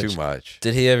too It's much. Too much."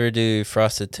 Did he ever do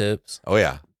frosted tips? Oh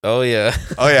yeah. Oh yeah.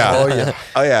 Oh yeah. Oh, yeah.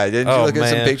 Oh yeah. Didn't you Oh, look at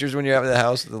some man. pictures when you're out at the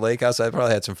house at the lake house? I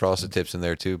probably had some frosted tips in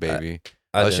there too, baby.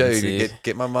 I I'll show didn't you. see.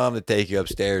 Get my mom to take you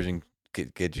upstairs and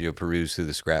get you to peruse through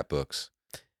the scrapbooks.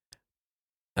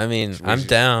 I mean, We I'm should-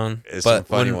 down. there's some But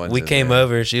funny when ones we in came there.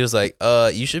 over, she was like,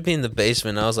 you should be in the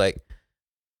basement." I was like,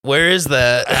 "Where is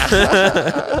that?"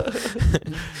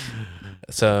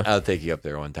 So I'll take you up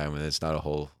there one time when it's not a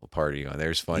whole party on.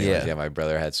 There's funny Yeah. ones. Yeah, my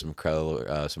brother had some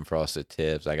some frosted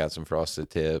tips. I got some frosted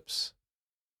tips.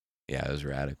 Yeah, it was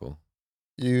radical.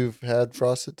 You've had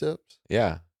frosted tips?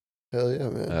 Yeah, Hell yeah,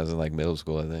 man. I was in like middle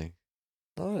school, I think.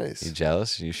 Nice. You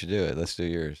jealous? You should do it. Let's do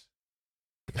yours.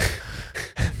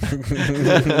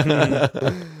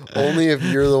 Only if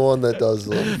you're the one that does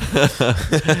them.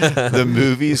 The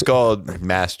movie's called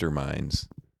Masterminds.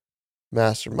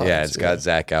 Masterminds. Yeah, it's got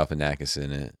Zach Galifianakis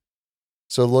in it.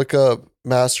 So look up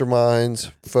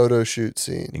Masterminds photo shoot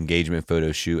scene. Engagement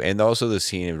photo shoot, and also the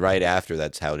scene right after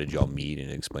that's how did y'all meet, and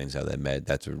it explains how they met.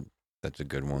 That's a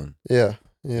good one. Yeah.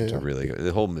 Yeah. It's a really good.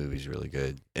 The whole movie's really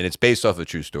good, and it's based off a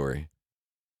true story.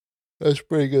 That's a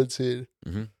pretty good scene.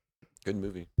 Good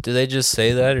movie. do they just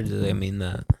say that, or do they mean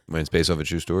that? When it's based off a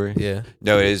true story. Yeah.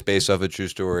 No, it is based off a true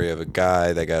story of a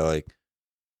guy that got like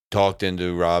talked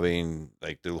into robbing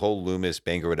like the whole Loomis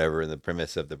Bank or whatever, and the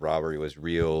premise of the robbery was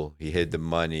real. He hid the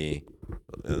money.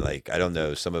 Like I don't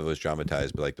know, some of it was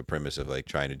dramatized, but like the premise of like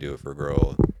trying to do it for a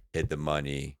girl, hid the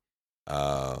money,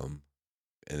 and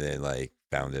then like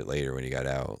found it later when he got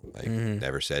out. Like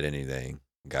never said anything.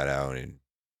 Got out and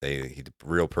the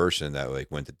real person that like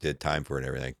did time for it and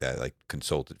everything like that, like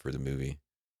consulted for the movie.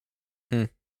 Hell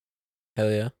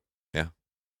yeah.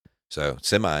 So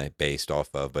semi based off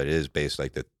of, but it is based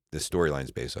like the storyline's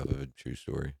based off of a true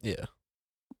story. Yeah.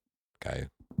 Guy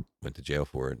went to jail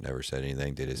for it, never said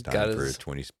anything, did his Got time for his-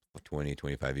 20,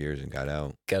 25 years and got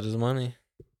out. Got his money.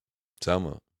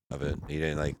 Some of it. They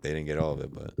didn't get all of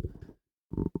it, but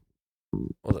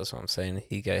Well, that's what I'm saying.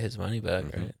 He got his money back,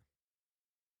 Mhm. right?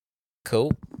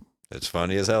 Cool. it's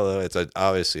funny as hell though. It's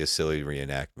obviously a silly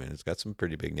reenactment. It's got some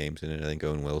pretty big names in it. I think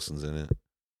Owen Wilson's in it.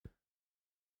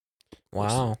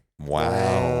 Wow.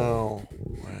 Wow.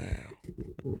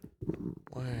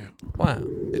 Wow.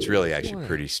 It's really actually Wow.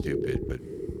 pretty stupid, but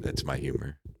that's my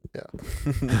humor.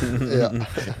 Yeah.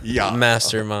 Yeah.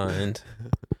 Mastermind.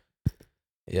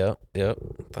 Yep.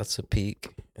 That's a peek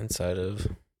inside of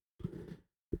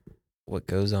what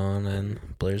goes on in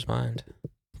Blair's mind.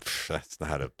 That's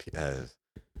not a.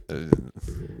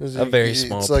 It's A very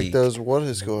small It's like peak. those "what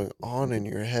is going on in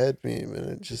your head" meme, and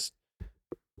it just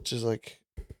like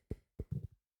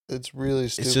it's really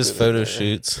stupid. It's just in photo there.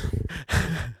 shoots,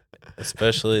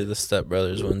 especially the Step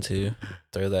Brothers one too.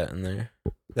 Throw that in there.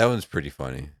 That one's pretty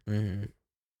funny. hmm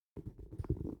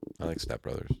I like Step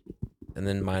Brothers. And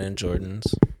then mine and Jordan's.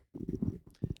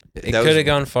 It That could was- have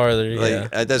gone farther. Like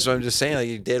Yeah. that's what I'm just saying. Like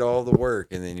you did all the work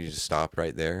and then you just stop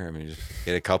right there. I mean, just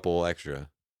get a couple extra.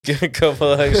 Get a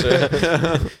couple extra.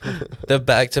 The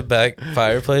back-to-back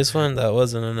fireplace one, that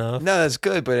wasn't enough. No, that's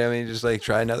good, but I mean, just like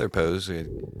try another pose.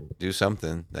 Do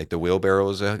something. Like the wheelbarrow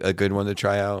is a good one to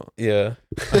try out. Yeah.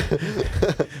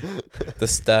 The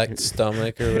stacked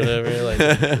stomach or whatever, like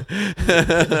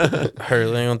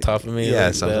hurling on top of me. Yeah,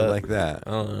 like something that. like that.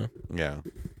 I don't know. Yeah.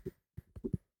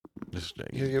 Just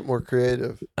You get more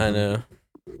creative. I know.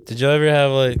 Did you ever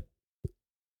have like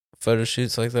photo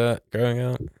shoots like that growing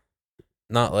up?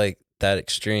 Not like that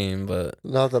extreme, but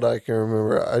Not that I can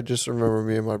remember. I just remember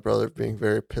me and my brother being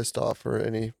very pissed off for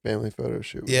any family photo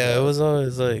shoot. we yeah, had. it was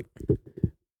always like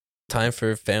time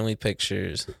for family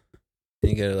pictures.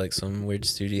 And you go to like some weird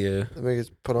studio. They make us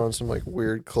put on some like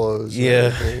weird clothes. and Yeah.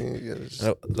 everything. You gotta just-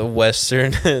 The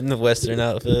Western the Western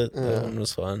outfit. Yeah. That one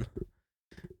was fun.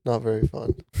 not very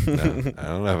fun. No, I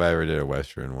don't know if I ever did a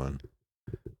Western one.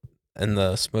 And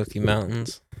the Smoky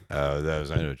Mountains. Oh, I know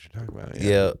what you're talking about.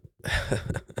 Yeah.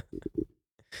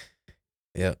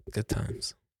 Yep, good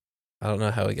times. I don't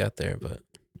know how we got there, but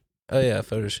oh yeah,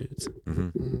 photo shoots. Mm-hmm.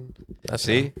 Mhm. That's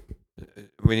See,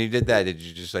 when you did that, did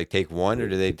you just like take one, or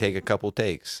did they take a couple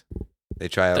takes? They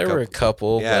try out. There were a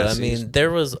couple, Yeah, but I see, mean, there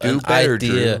was Do an better,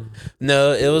 idea. Drew.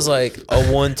 No, it was like a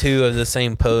 1-2 of the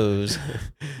same pose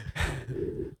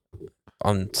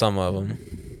on some of them.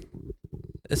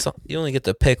 You only get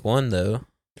to pick one though.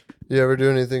 You ever do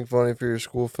anything funny for your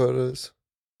school photos?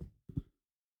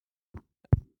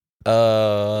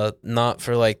 Not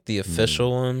for like the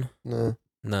official one, No.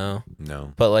 no,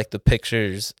 No. but like the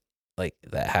pictures, like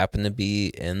that happen to be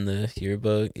in the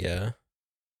yearbook, yeah.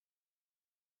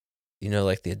 You know,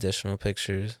 like the additional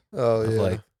pictures Oh of yeah.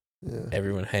 like Yeah.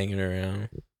 everyone hanging around,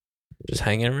 just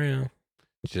hanging around.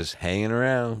 Just hanging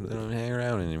around. They don't hang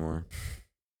around anymore.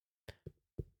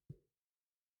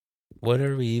 What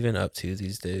are we even up to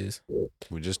these days?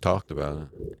 We just talked about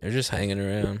it. They're just hanging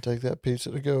around. Take that pizza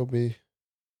to go, B.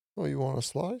 Oh, you want a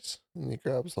slice? And he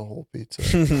grabs the whole pizza.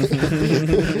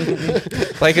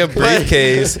 Like a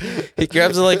briefcase. He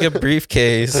grabs it like a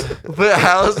briefcase. But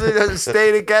how does it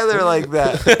stay together like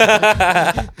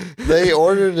that? They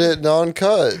ordered it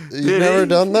non-cut. You've Did never he?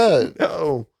 done that.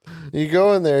 No. You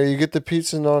go in there, you get the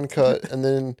pizza non-cut, and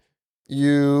then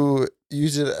you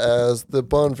use it as the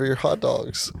bun for your hot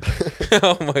dogs.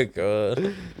 Oh my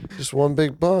god. Just one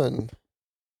big bun.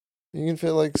 You can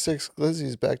fit like 6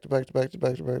 glizzies back to back to back to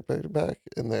back to back back to back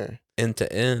in there. End to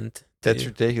end. That's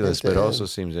dude. ridiculous, End to but also end.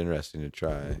 seems interesting to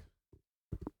try.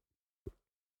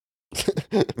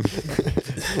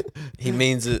 He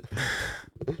means it.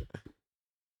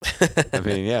 I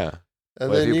mean, yeah. And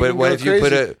What if then you put- can what go if you put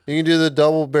crazy. You can do the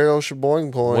double barrel sheboing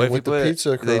What point if with you the put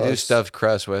pizza crust. They do stuffed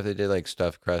crust. What if they did like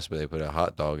stuffed crust, but they put a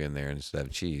hot dog in there instead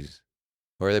of cheese?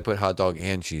 Or they put hot dog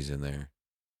and cheese in there.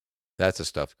 That's a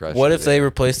stuffed crust. What right if they there.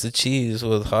 replace the cheese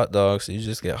with hot dogs? So you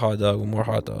just get hot dog with more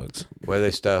hot dogs. What are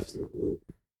they stuffed?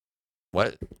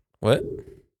 What? What?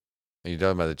 Are you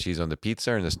talking about the cheese on the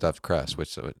pizza and the stuffed crust?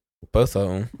 Which Both of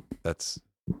them. that's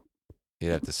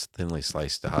you'd have to thinly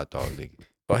slice the hot dog.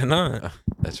 Why not?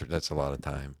 That's a lot of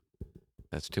time.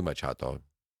 That's too much hot dog.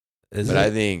 Is But it?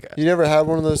 I think You never had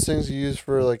one of those things you use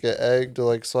for like an egg to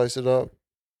like slice it up?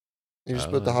 You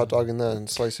just put the hot dog in that and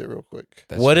slice it real quick.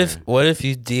 that's What fair. if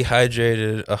you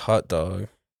dehydrated a hot dog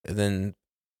and then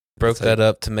broke That's like- that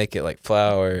up to make it like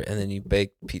flour, and then you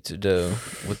bake pizza dough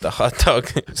with the hot dog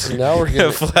So now we're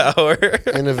getting flour?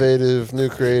 innovative, new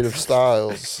creative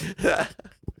styles.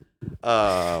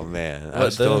 Oh man, I'm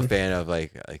What still a then? fan of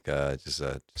like just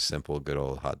a simple, good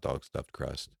old hot dog stuffed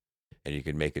crust, and you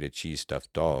could make it a cheese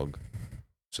stuffed dog.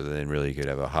 So then, really, you could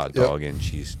have a hot Yep. dog and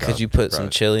cheese. Could you put some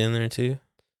crust. chili in there too?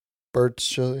 Bird's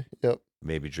chili. Yep.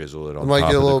 Maybe drizzle it on It might top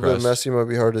get a of the little bit crust. messy. Might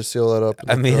be hard to seal that up. in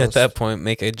I the mean, at crust. that point,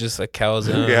 make it just a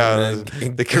calzone. Yeah,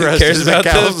 and the who crust cares is a about the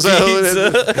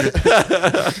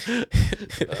calzone.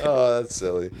 Oh, that's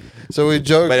silly. So we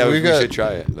joked. But we we got should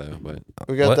try it though. But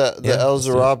we got What? that the Yeah, El let's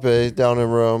do it. Zarape down in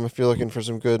Rome. If you're looking for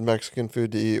some good Mexican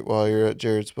food to eat while you're at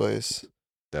Jared's place,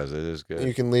 it is good.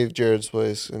 you can leave Jared's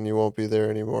place and you won't be there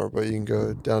anymore. But you can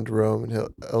go down to Rome and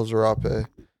hit El Zarape.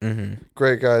 Mm-hmm.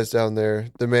 Great guys down there.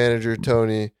 The manager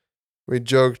Tony, we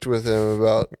joked with him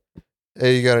about,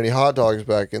 hey, you got any hot dogs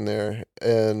back in there?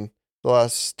 And the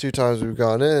last 2 times we've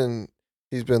gone in,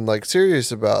 he's been like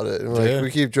serious about it, and like Yeah.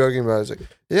 we keep joking about it. He's like,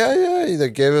 yeah. He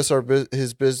like gave us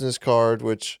his business card,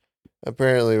 which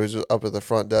apparently was up at the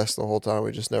front desk the whole time.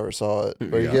 We just never saw it,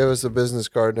 but he Yeah. gave us the business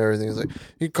card and everything. He's like,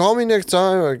 you call me next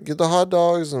time. I get the hot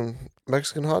dogs and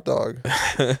Mexican hot dog.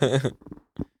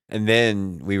 And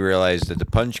then we realized that the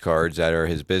punch cards that are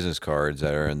his business cards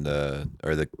that are in the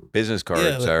business cards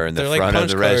Yeah, that are in the they're like front of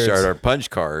punch the restaurant cards. are punch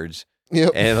cards.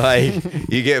 Yep. And like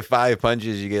you get 5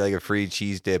 punches, you get like a free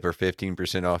cheese dip or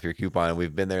 15% off your coupon. And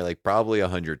we've been there like probably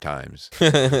 100 times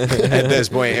at this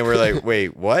point, and we're like,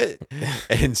 wait, what?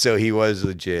 And so he was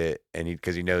legit, and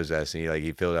because he knows us, and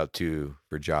he filled out 2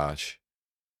 for Josh.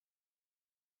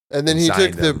 And then he took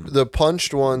designed them. the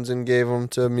punched ones and gave them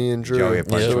to me and Drew. Joey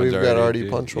punched so ones we've got already too.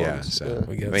 punched Yeah, ones. so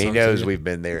We got I mean, he some knows too. we've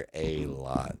been there a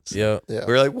lot. So. Yep. Yeah.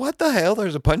 We were like, what the hell?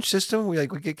 There's a punch system? We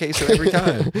get queso every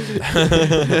time.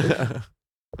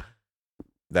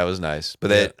 That was nice.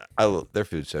 But their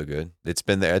food's so good. It's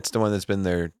been there. It's the one that's been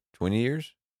there 20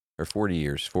 years or 40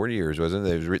 years. 40 years, wasn't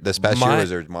it? This past year was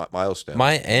their milestone.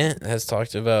 My aunt has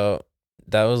talked about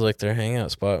that was like their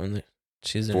hangout spot when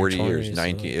she's in 40 her 20s, years. so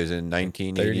 19. It was in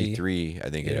 1983, I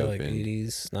think it yeah, opened. like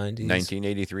 80s, 90s.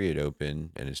 1983 it opened,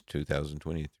 and it's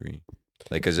 2023.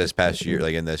 Like, because this past year,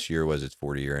 like in this year was its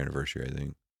 40-year anniversary, I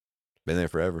think. Been there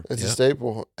forever. It's a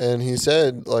staple. And he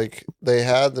said, like, they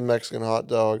had the Mexican hot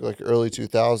dog, like, early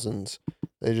 2000s.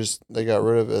 They got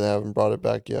rid of it. They haven't brought it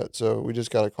back yet. So we just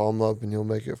got to call him up, and he'll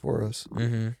make it for us.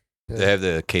 Mm-hmm. Yeah. They have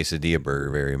the quesadilla burger,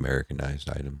 very Americanized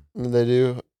item. And they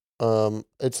do.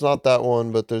 It's not that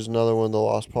one, but there's another one, the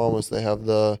Las Palmas. They have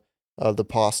the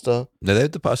pasta. No, they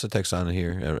have the pasta Texana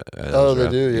here. Oh, they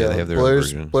do, yeah. They have their own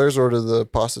version. Blair's ordered the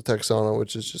pasta Texana,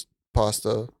 which is just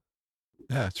pasta.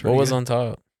 Yeah, it's What really was good. on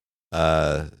top?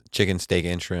 Chicken, steak,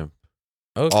 and shrimp.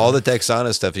 Okay. All the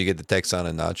Texana stuff, you get the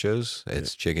Texana nachos.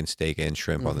 It's chicken, steak, and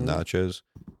shrimp on the nachos.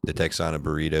 The Texana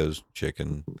burritos,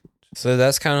 chicken. So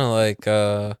that's kind of like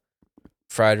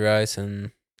fried rice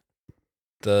and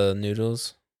the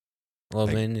noodles, lo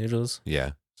mein noodles.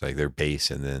 Yeah, it's like their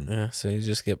base, and then Yeah, so you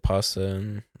just get pasta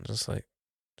and just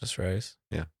rice.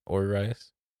 Yeah. Or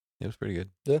rice. it was pretty good.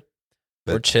 Yeah.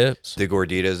 Or But chips. the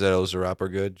gorditas at El Zarap are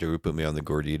good. Drew put me on the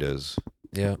gorditas.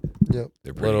 Yeah. Yep,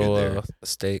 They're pretty Little good there.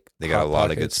 steak. They got Hot a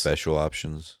lot of good Pockets. special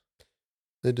options.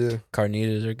 they do.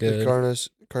 Carnitas are The good.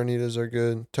 carnitas are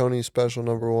good. Tony's special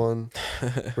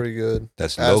 #1, pretty good.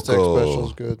 That's Aztec local.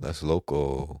 special's good. That's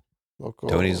local. Local.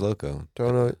 Tony's loco.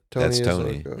 Tony That's is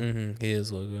Tony. loco. Mm-hmm. He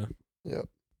is logo. Yep.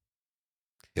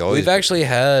 He always We've actually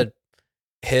had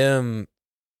him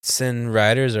send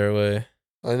riders our way.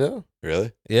 I know.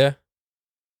 really. Yeah.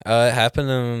 It happened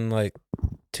to him like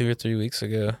 2 or 3 weeks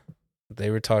ago. They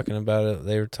were talking about it.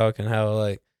 They were talking how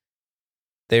like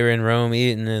they were in Rome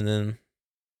eating, and then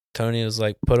Tony was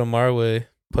like, "Put them our way.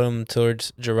 Put them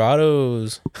towards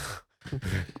Gerardo's."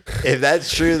 If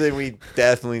that's true, then we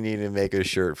definitely need to make a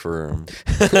shirt for him.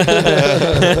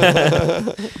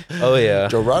 Oh yeah.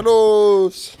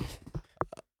 Dorados.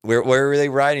 Where were they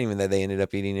riding that they ended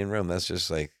up eating in Rome? That's just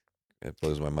like, it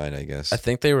blows my mind, I guess. I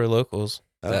think they were locals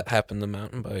Oh. that happened to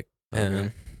mountain bike, Okay.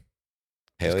 and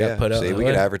Hell just got yeah. put out See, that we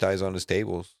could way. advertise on his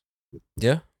tables.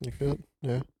 yeah, You could.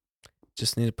 Yeah.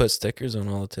 just need to put stickers on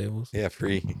all the tables. Yeah,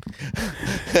 free.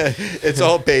 It's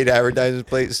all paid advertising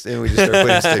plates, and we just start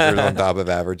putting stickers on top of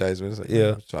advertisements. Like,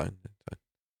 Yeah. it's fine. It's fine.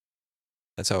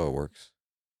 That's how it works.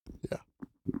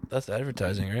 That's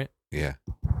advertising, right? Yeah.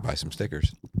 Buy some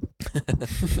stickers.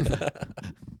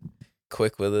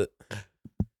 Quick with it.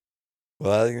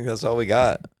 Well, I think that's all we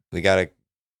got. We got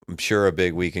I'm sure, a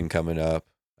big weekend coming up.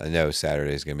 I know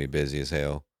Saturday's going to be busy as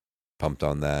hell. Pumped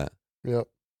on that. Yep.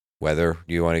 Weather.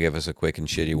 Do you want to give us a quick and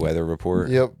shitty weather report?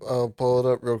 Yep. I'll pull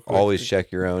it up real quick. Always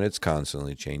check your own. It's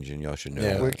constantly changing. Y'all should know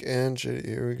Yeah. that. Quick and shitty.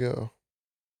 Here we go.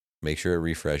 Make sure it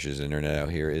refreshes. Internet out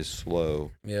here is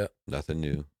slow. Yeah. Nothing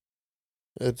new.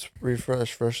 It's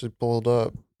refreshed, freshly pulled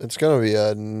up. It's gonna be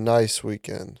a nice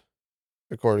weekend,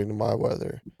 according to my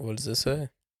weather. What does this say?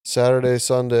 Saturday,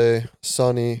 Sunday,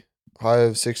 sunny. High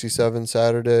of 67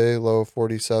 Saturday, low of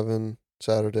 47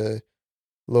 Saturday.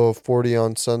 Low of 40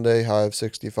 on Sunday, high of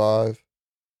 65.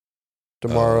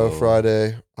 Tomorrow, Oh.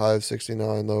 Friday, high of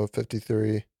 69, low of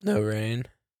 53. No rain.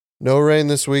 No rain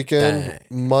this weekend.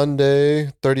 Dang.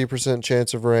 Monday, 30%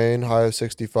 chance of rain, high of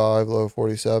 65, low of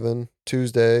 47.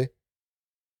 Tuesday,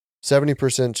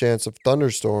 70% chance of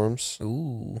thunderstorms,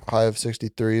 Ooh. high of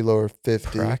 63, low of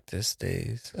 50. Practice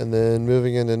days. And then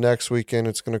moving into next weekend,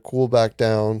 it's going to cool back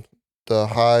down. The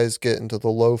highs get into the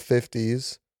low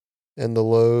 50s and the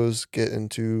lows get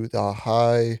into the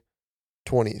high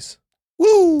 20s.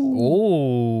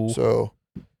 Ooh. So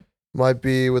might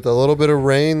be with a little bit of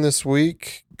rain this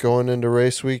week going into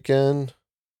race weekend.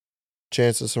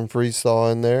 Chance of some freeze thaw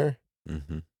in there.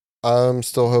 Mm-hmm. I'm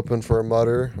still hoping for a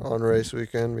mutter on race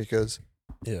weekend because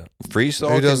Yeah. Freeze thaw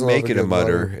Who can doesn't love make a it a good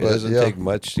mutter. mutter, It but doesn't yeah. take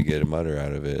much to get a mutter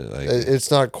out of it. Like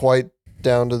it's not quite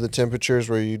down to the temperatures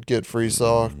where you'd get freeze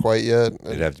thaw quite yet.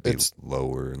 it'd have to be It's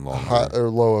lower and longer. high or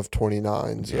low of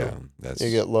 29. So yeah, that's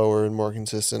you get lower and more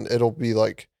consistent. It'll be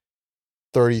like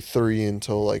 33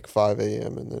 until like 5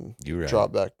 a.m. and then you right.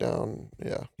 drop back down.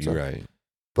 Yeah. You right.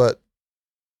 But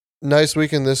nice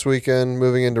weekend this weekend.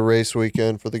 Moving into race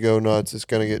weekend for the Go Nuts. It's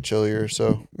going to get chillier,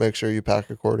 so make sure you pack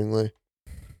accordingly.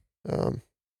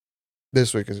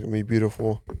 This week is going to be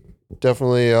beautiful.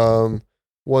 Definitely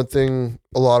one thing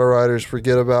a lot of riders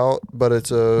forget about, but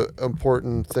it's a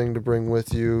important thing to bring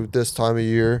with you this time of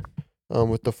year,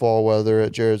 with the fall weather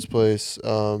at Jared's place.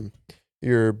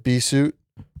 Your bee suit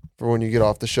for when you get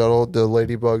off the shuttle. The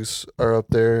ladybugs are up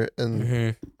there,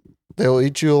 and they'll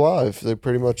eat you alive. They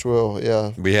pretty much will.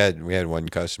 Yeah. We had one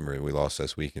customer we lost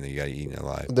this week, and he got eaten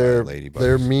alive They're by ladybugs.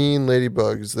 They're mean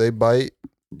ladybugs. They bite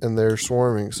and they're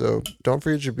swarming. So don't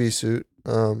forget your bee suit.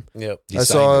 Yep. He I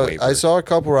signed the waiver. saw a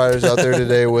couple riders out there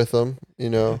today with them. You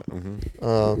know,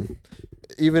 Mhm.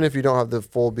 even if you don't have the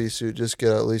full bee suit, just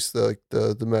get at least the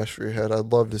mesh for your head.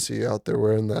 I'd love to see you out there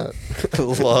wearing that.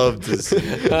 Love to see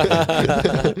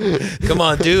it. Come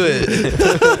on, do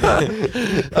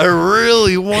it. I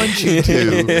really want you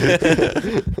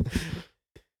to.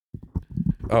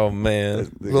 Oh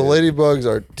man. The ladybugs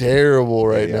are terrible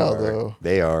right They now, are. though.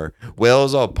 They are.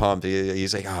 Will's all pumped.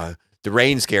 He's like, oh, the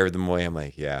rain scared them away. I'm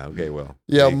like, yeah, okay, Will.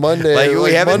 Yeah, Like, Monday. like,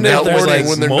 we haven't Monday dealt with, morning like,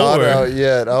 when they're not more. out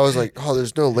yet. I was like, oh,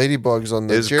 there's no ladybugs on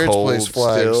the It's Jared's cold Place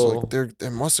flags. still. Like they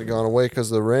must have gone away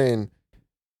because of the rain.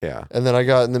 Yeah. And then I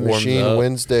got in the Warmed machine up.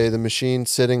 Wednesday, the machine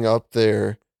sitting up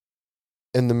there,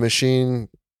 and the machine,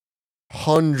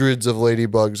 hundreds of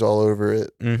ladybugs all over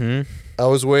it. Mm-hmm. I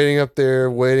was waiting up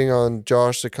there, waiting on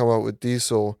Josh to come up with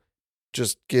diesel,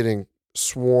 just getting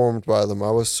swarmed by them. I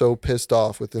was so pissed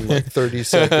off within like 30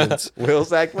 seconds.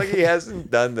 Will's acting like he hasn't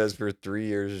done this for 3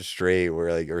 years straight,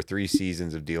 or 3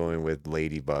 seasons of dealing with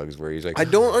ladybugs, where he's like, I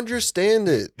don't understand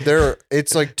it.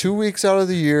 It's like 2 weeks out of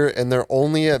the year, and they're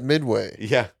only at midway.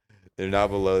 yeah, they're not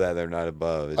below that, they're not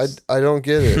above. I don't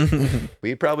get it.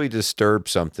 We probably disturbed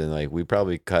something, like we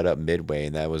probably cut up midway,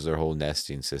 and that was their whole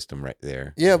nesting system right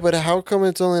there. Yeah, but how come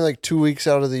it's only like 2 weeks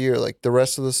out of the year? Like the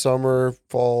rest of the summer,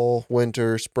 fall,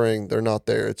 winter, spring, they're not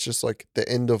there. It's just like the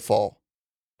end of fall.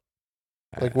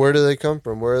 Like where do they come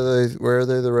from? Where are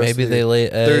they the rest Maybe of the they year? lay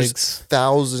There's eggs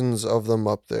thousands of them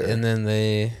up there. and then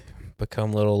they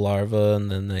become little larvae and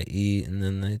then they eat and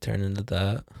then they turn into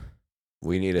that.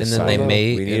 We need a And then they scientist-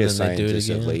 mate, we need and a then they do it scientist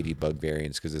of again. ladybug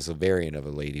variants, because it's a variant of a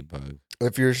ladybug.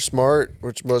 If you're smart,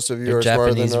 which most of you They're are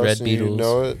smarter than Japanese us, red and you beetles.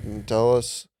 know it, and tell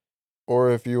us. Or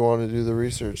if you want to do the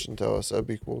research and tell us, that'd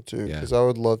be cool too. Yeah. Because I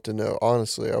would love to know.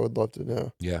 Honestly, I would love to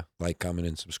know. Yeah, like, comment,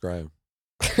 and subscribe.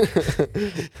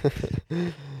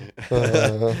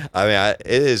 Uh, I mean,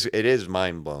 it is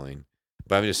mind blowing,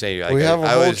 but I'm just saying. Like, we have a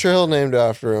I whole was- trail named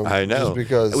after him. I know. Just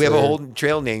because We have a they're- whole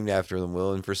trail named after them,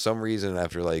 Will, and for some reason,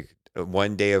 after like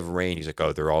 1 day of rain, he's like,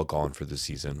 "Oh, they're all gone for the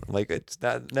season." I'm like, it's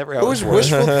not never how It was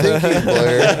works. wishful thinking,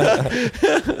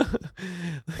 Blair.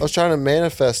 I was trying to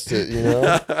manifest it, you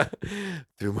know.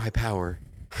 Through my power.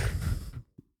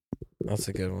 That's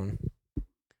a good one.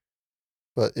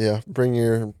 But yeah, bring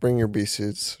your bee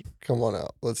suits. Come on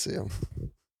out. Let's see them.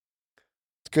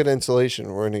 It's good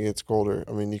insulation when it gets colder.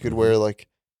 I mean, you could wear like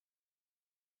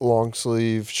long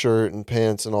sleeve shirt and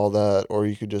pants and all that, or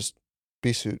you could just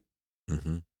bee suit.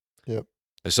 Mm-hmm. Yep.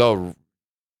 I saw a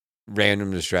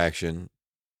random distraction,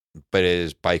 but it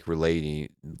is bike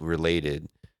related.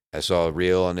 I saw a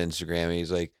reel on Instagram. And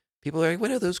he's like, people are like,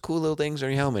 what are those cool little things on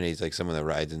your helmet? And he's like, someone that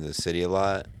rides in the city a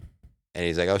lot. And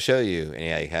he's like, I'll show you. And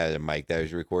he like had a mic that I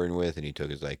was recording with, and he took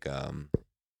his like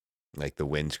the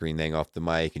windscreen thing off the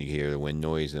mic, and you hear the wind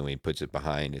noise. And when he puts it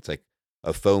behind, it's like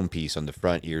a foam piece on the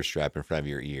front ear strap in front of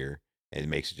your ear, and it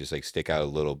makes it just like stick out a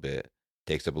little bit,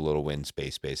 takes up a little wind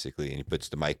space basically. And he puts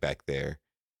the mic back there,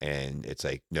 and it's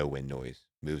like no wind noise.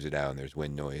 Moves it out, and there's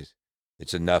wind noise.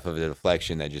 It's enough of a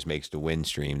deflection that just makes the wind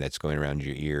stream that's going around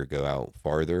your ear go out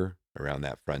farther around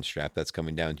that front strap that's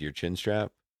coming down to your chin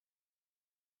strap.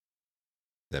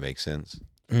 That makes sense.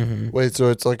 Mm-hmm. Wait, so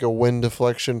it's like a wind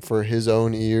deflection for his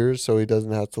own ears, so he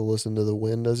doesn't have to listen to the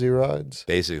wind as he rides.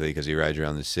 Basically, because he rides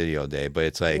around the city all day. But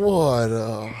it's like, What?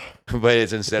 but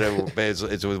it's instead of, but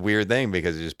it's a weird thing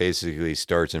because it just basically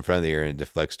starts in front of the ear and it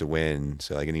deflects the wind.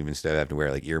 So like, and even instead of having to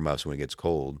wear like earmuffs when it gets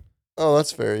cold, Oh,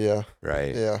 that's fair. Yeah,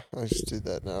 right? yeah. I just do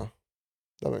that now.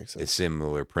 That makes sense. It's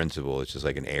similar principle. It's just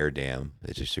like an air dam.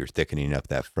 It's just you're thickening up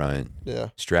that front Yeah,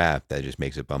 strap that just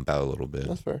makes it bump out a little bit.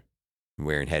 that's fair.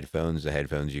 Wearing headphones, the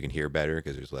headphones you can hear better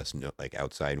because there's less like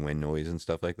outside wind noise and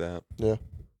stuff like that. Yeah.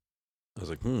 I was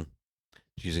like,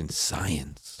 using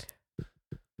science,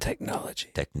 Technology.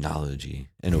 technology,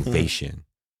 innovation.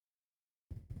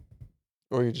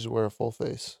 Or you just wear a full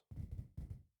face.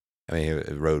 I mean,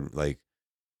 it rode like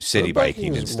city Road biking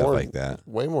biking is and stuff more- like that.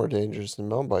 Way more dangerous than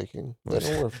mountain biking. They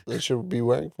don't wear. They should be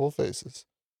wearing full faces.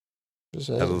 Just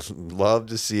saying. I would love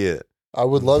to see it. I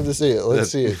would love to see it.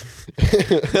 Let's see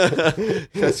it.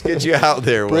 Let's get you out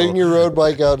there, Will. Bring your road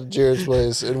bike out to Jared's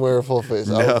place and wear a full face.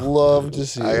 No. I would love to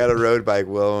see it. I got a road bike,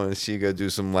 Will. I want to see you go do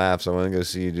some laps. I want to go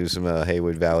see you do some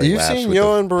Haywood Valley You've laps. seen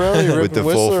Johan Borelli with the ripping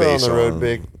full Whistler on face the road on.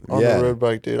 bike. On Yeah. the road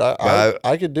bike, dude.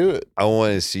 I could do it. I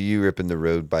want to see you ripping the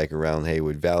road bike around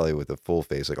Haywood Valley with a full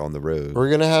face, like on the road. We're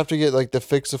gonna have to get like the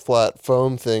Fix-A-Flat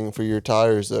foam thing for your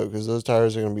tires though, because those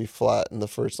tires are gonna be flat in the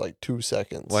first like 2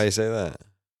 seconds. Why you say that?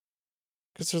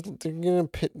 Because they're gonna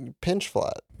pinch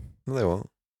flat. No, they won't.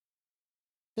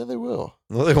 Yeah, they will.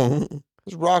 No, they won't.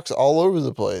 There's rocks all over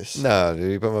the place. No,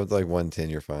 dude. You put them up to like 110,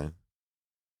 you're fine.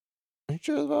 Are you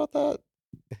sure about that?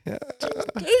 Yeah.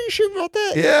 Are you sure about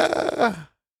that? Yeah.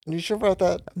 Are you sure about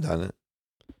that? I've done it.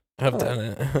 I've done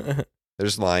it.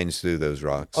 There's lines through those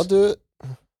rocks. I'll do it.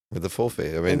 With the full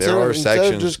face. I mean, Instead there are of, instead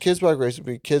sections. of just kids bike race, it'd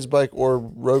be kids bike or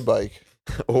road bike.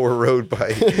 Or road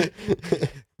bike.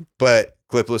 But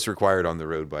clipless required on the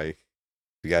road bike.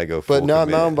 You gotta go full But not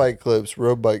commit. mountain bike clips,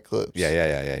 road bike clips.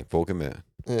 Yeah. Full commit.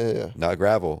 Yeah. Not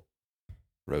gravel.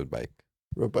 Road bike.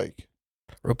 Road bike.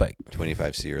 Road bike,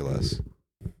 25C or less.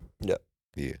 Yeah.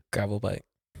 Yeah. gravel bike.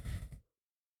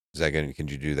 Is that gonna? Can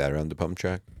you do that around the pump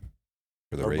track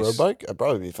for the A race? road bike? I'd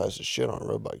probably be fast as shit on a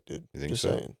road bike, dude. You think Just so?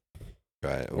 saying.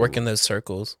 Try it. Working those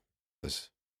circles. This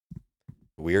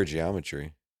weird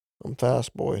geometry. I'm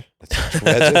fast, boy.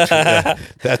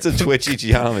 That's a twitchy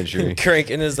geometry.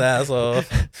 Cranking his ass off.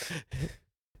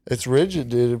 It's rigid,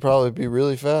 dude. It'd probably be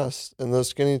really fast. And those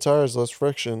skinny tires, less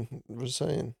friction. I'm just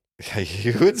saying.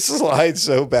 You would slide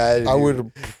so bad. I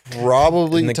would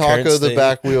probably In the current taco the state.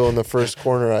 back wheel in the first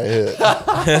corner I hit.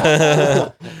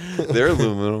 They're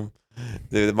aluminum.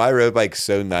 Dude, my road bike's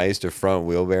so nice. The front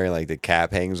wheel bearing, like the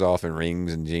cap hangs off and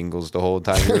rings and jingles the whole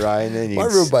time you're riding it. You My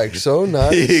can road bike's so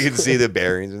nice. You can see the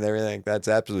bearings and everything. That's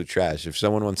absolute trash. If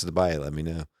someone wants to buy it, let me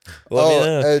know.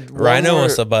 Ed, Rhino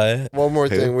wants to buy it. One more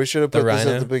Who? thing. We should have The put this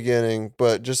Rhino? at the beginning,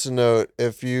 but just a note,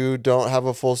 if you don't have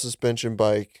a full suspension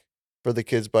bike for the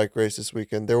kids bike race this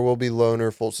weekend, there will be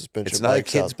loaner full suspension It's not a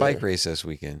bikes kids' out there. bike race this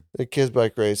weekend. The kids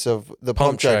bike race of the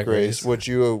pump track race, which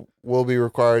you will be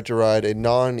required to ride a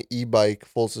non e-bike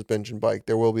full suspension bike.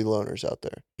 There will be loaners out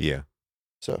there. Yeah.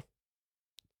 So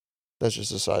that's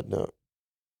just a side note.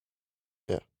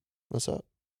 Yeah. What's up?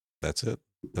 That's it.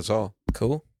 That's all.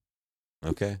 Cool.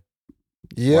 Okay.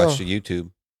 Yeah. Watch the YouTube.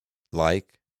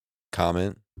 Like,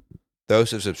 comment. Throw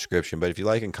some subscription. But if you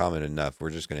like and comment enough,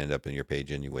 we're just going to end up in your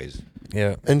page anyways.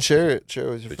 Yeah. And share it. Share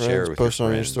it with your But friends. share it with Post your it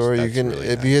on your friends. story. You That's can really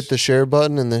if you nice. hit the share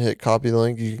button and then hit copy the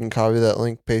link, you can copy that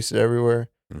link, paste it everywhere.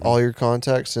 Mhm. All your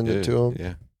contacts, send it to them.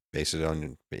 Yeah. Base it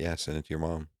on, send it to your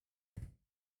mom.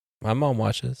 My mom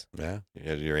watches. Yeah.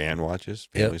 Your aunt watches.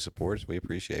 Yep. Family supports. We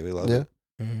appreciate it. We love Yeah. it.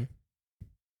 Mm-hmm.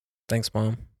 Thanks,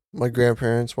 Mom. My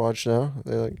grandparents watch now.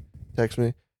 They like text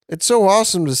me. It's so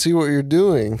awesome to see what you're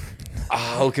doing.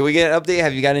 Oh, can we get an update?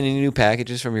 Have you got any new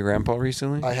packages from your grandpa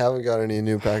recently? I haven't got any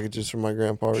new packages from my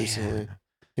grandpa recently.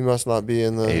 He must not be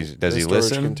in the, Does the he storage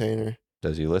listen? container.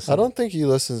 Does he listen? I don't think he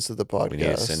listens to the podcast. We need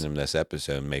to send him this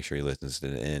episode and make sure he listens to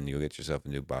the end. You'll get yourself a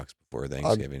new box before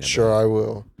Thanksgiving. I'm sure I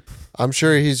will. I'm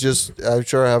sure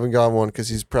I haven't got one because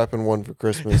he's prepping one for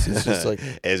Christmas. He's just like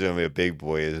It's going to be a big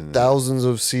boy, isn't it? thousands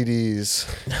of CDs.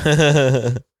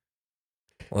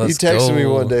 Let's He texted me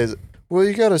go. one day. Well,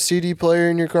 you got a CD player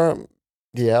in your car?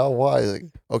 Yeah, why? Like,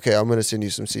 okay, I'm gonna send you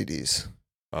some CDs.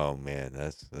 Oh, man.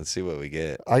 Let's see what we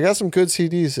get. I got some good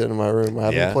CDs sitting in my room. I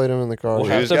haven't Yeah? played them in the car. We'll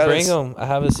Well, have who's to got bring us- them. I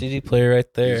have a CD player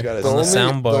right there Who's got us- on the the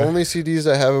sound bar. only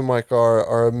CDs I have in my car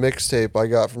are a mixtape I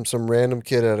got from some random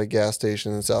kid at a gas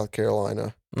station in South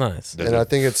Carolina. Nice. Does And I it-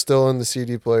 think it's still in the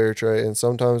CD player tray. And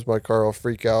sometimes my car will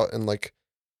freak out and like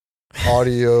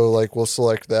audio, like we'll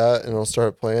select that and it'll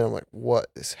start playing. I'm like, what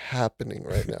is happening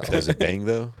right now? Does it bang,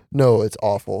 though? No, it's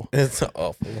awful. It's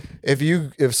awful.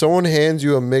 If someone hands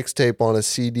you a mixtape on a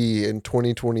CD in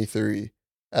 2023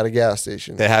 at a gas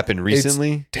station, That happened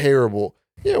recently? terrible.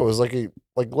 Yeah, it was like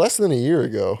less than a year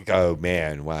ago. Oh,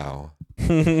 man. Wow.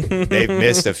 They've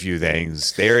missed a few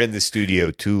things. They're in the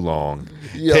studio too long.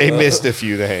 Yeah, They missed a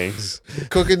few things.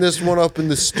 cooking this one up in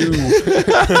the stew.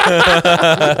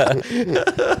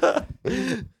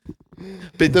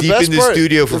 Been The deep best in the part-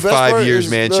 studio for the best 5 part years,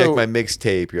 is, man. no, Check my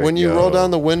mixtape. You're When like, you roll yo.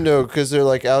 down the window because they're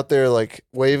like out there like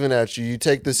waving at you, you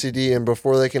take the CD and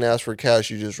before they can ask for cash,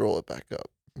 you just roll it back up.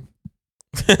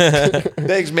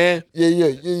 Thanks, man.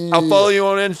 Yeah. I'll follow you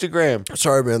on Instagram.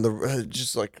 Sorry, man. The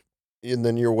just like, and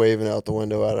then you're waving out the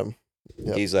window at him.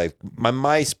 Yep. He's like, my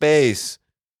MySpace.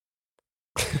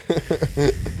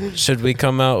 Should we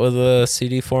come out with a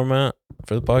CD format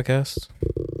for the podcast?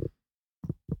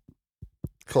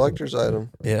 Collector's item.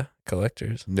 Yeah,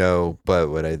 collectors. No, but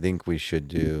what I think we should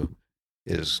do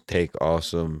is take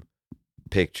awesome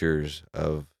pictures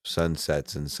of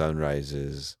sunsets and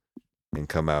sunrises and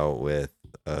come out with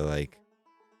a like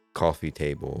coffee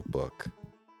table book.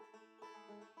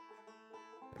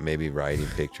 Maybe writing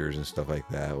pictures and stuff like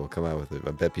that. We'll come out with it.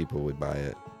 I bet people would buy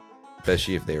it,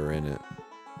 especially if they were in it.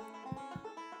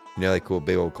 You know, like cool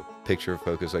big old picture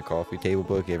focus like coffee table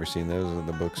book. You ever seen those in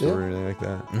the bookstore or anything like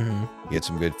that? Mm-hmm. You get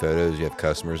some good photos. You have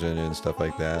customers in it and stuff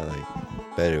like that. Like,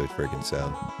 bet it would freaking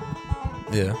sell.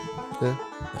 Yeah.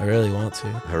 I really want to.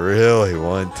 I really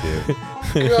want to.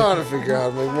 Gotta figure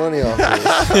out how to make money off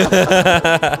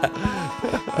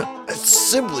this. It's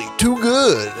simply too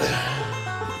good.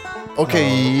 Okay,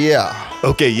 yeah.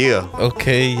 Okay, yeah.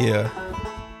 Okay, yeah.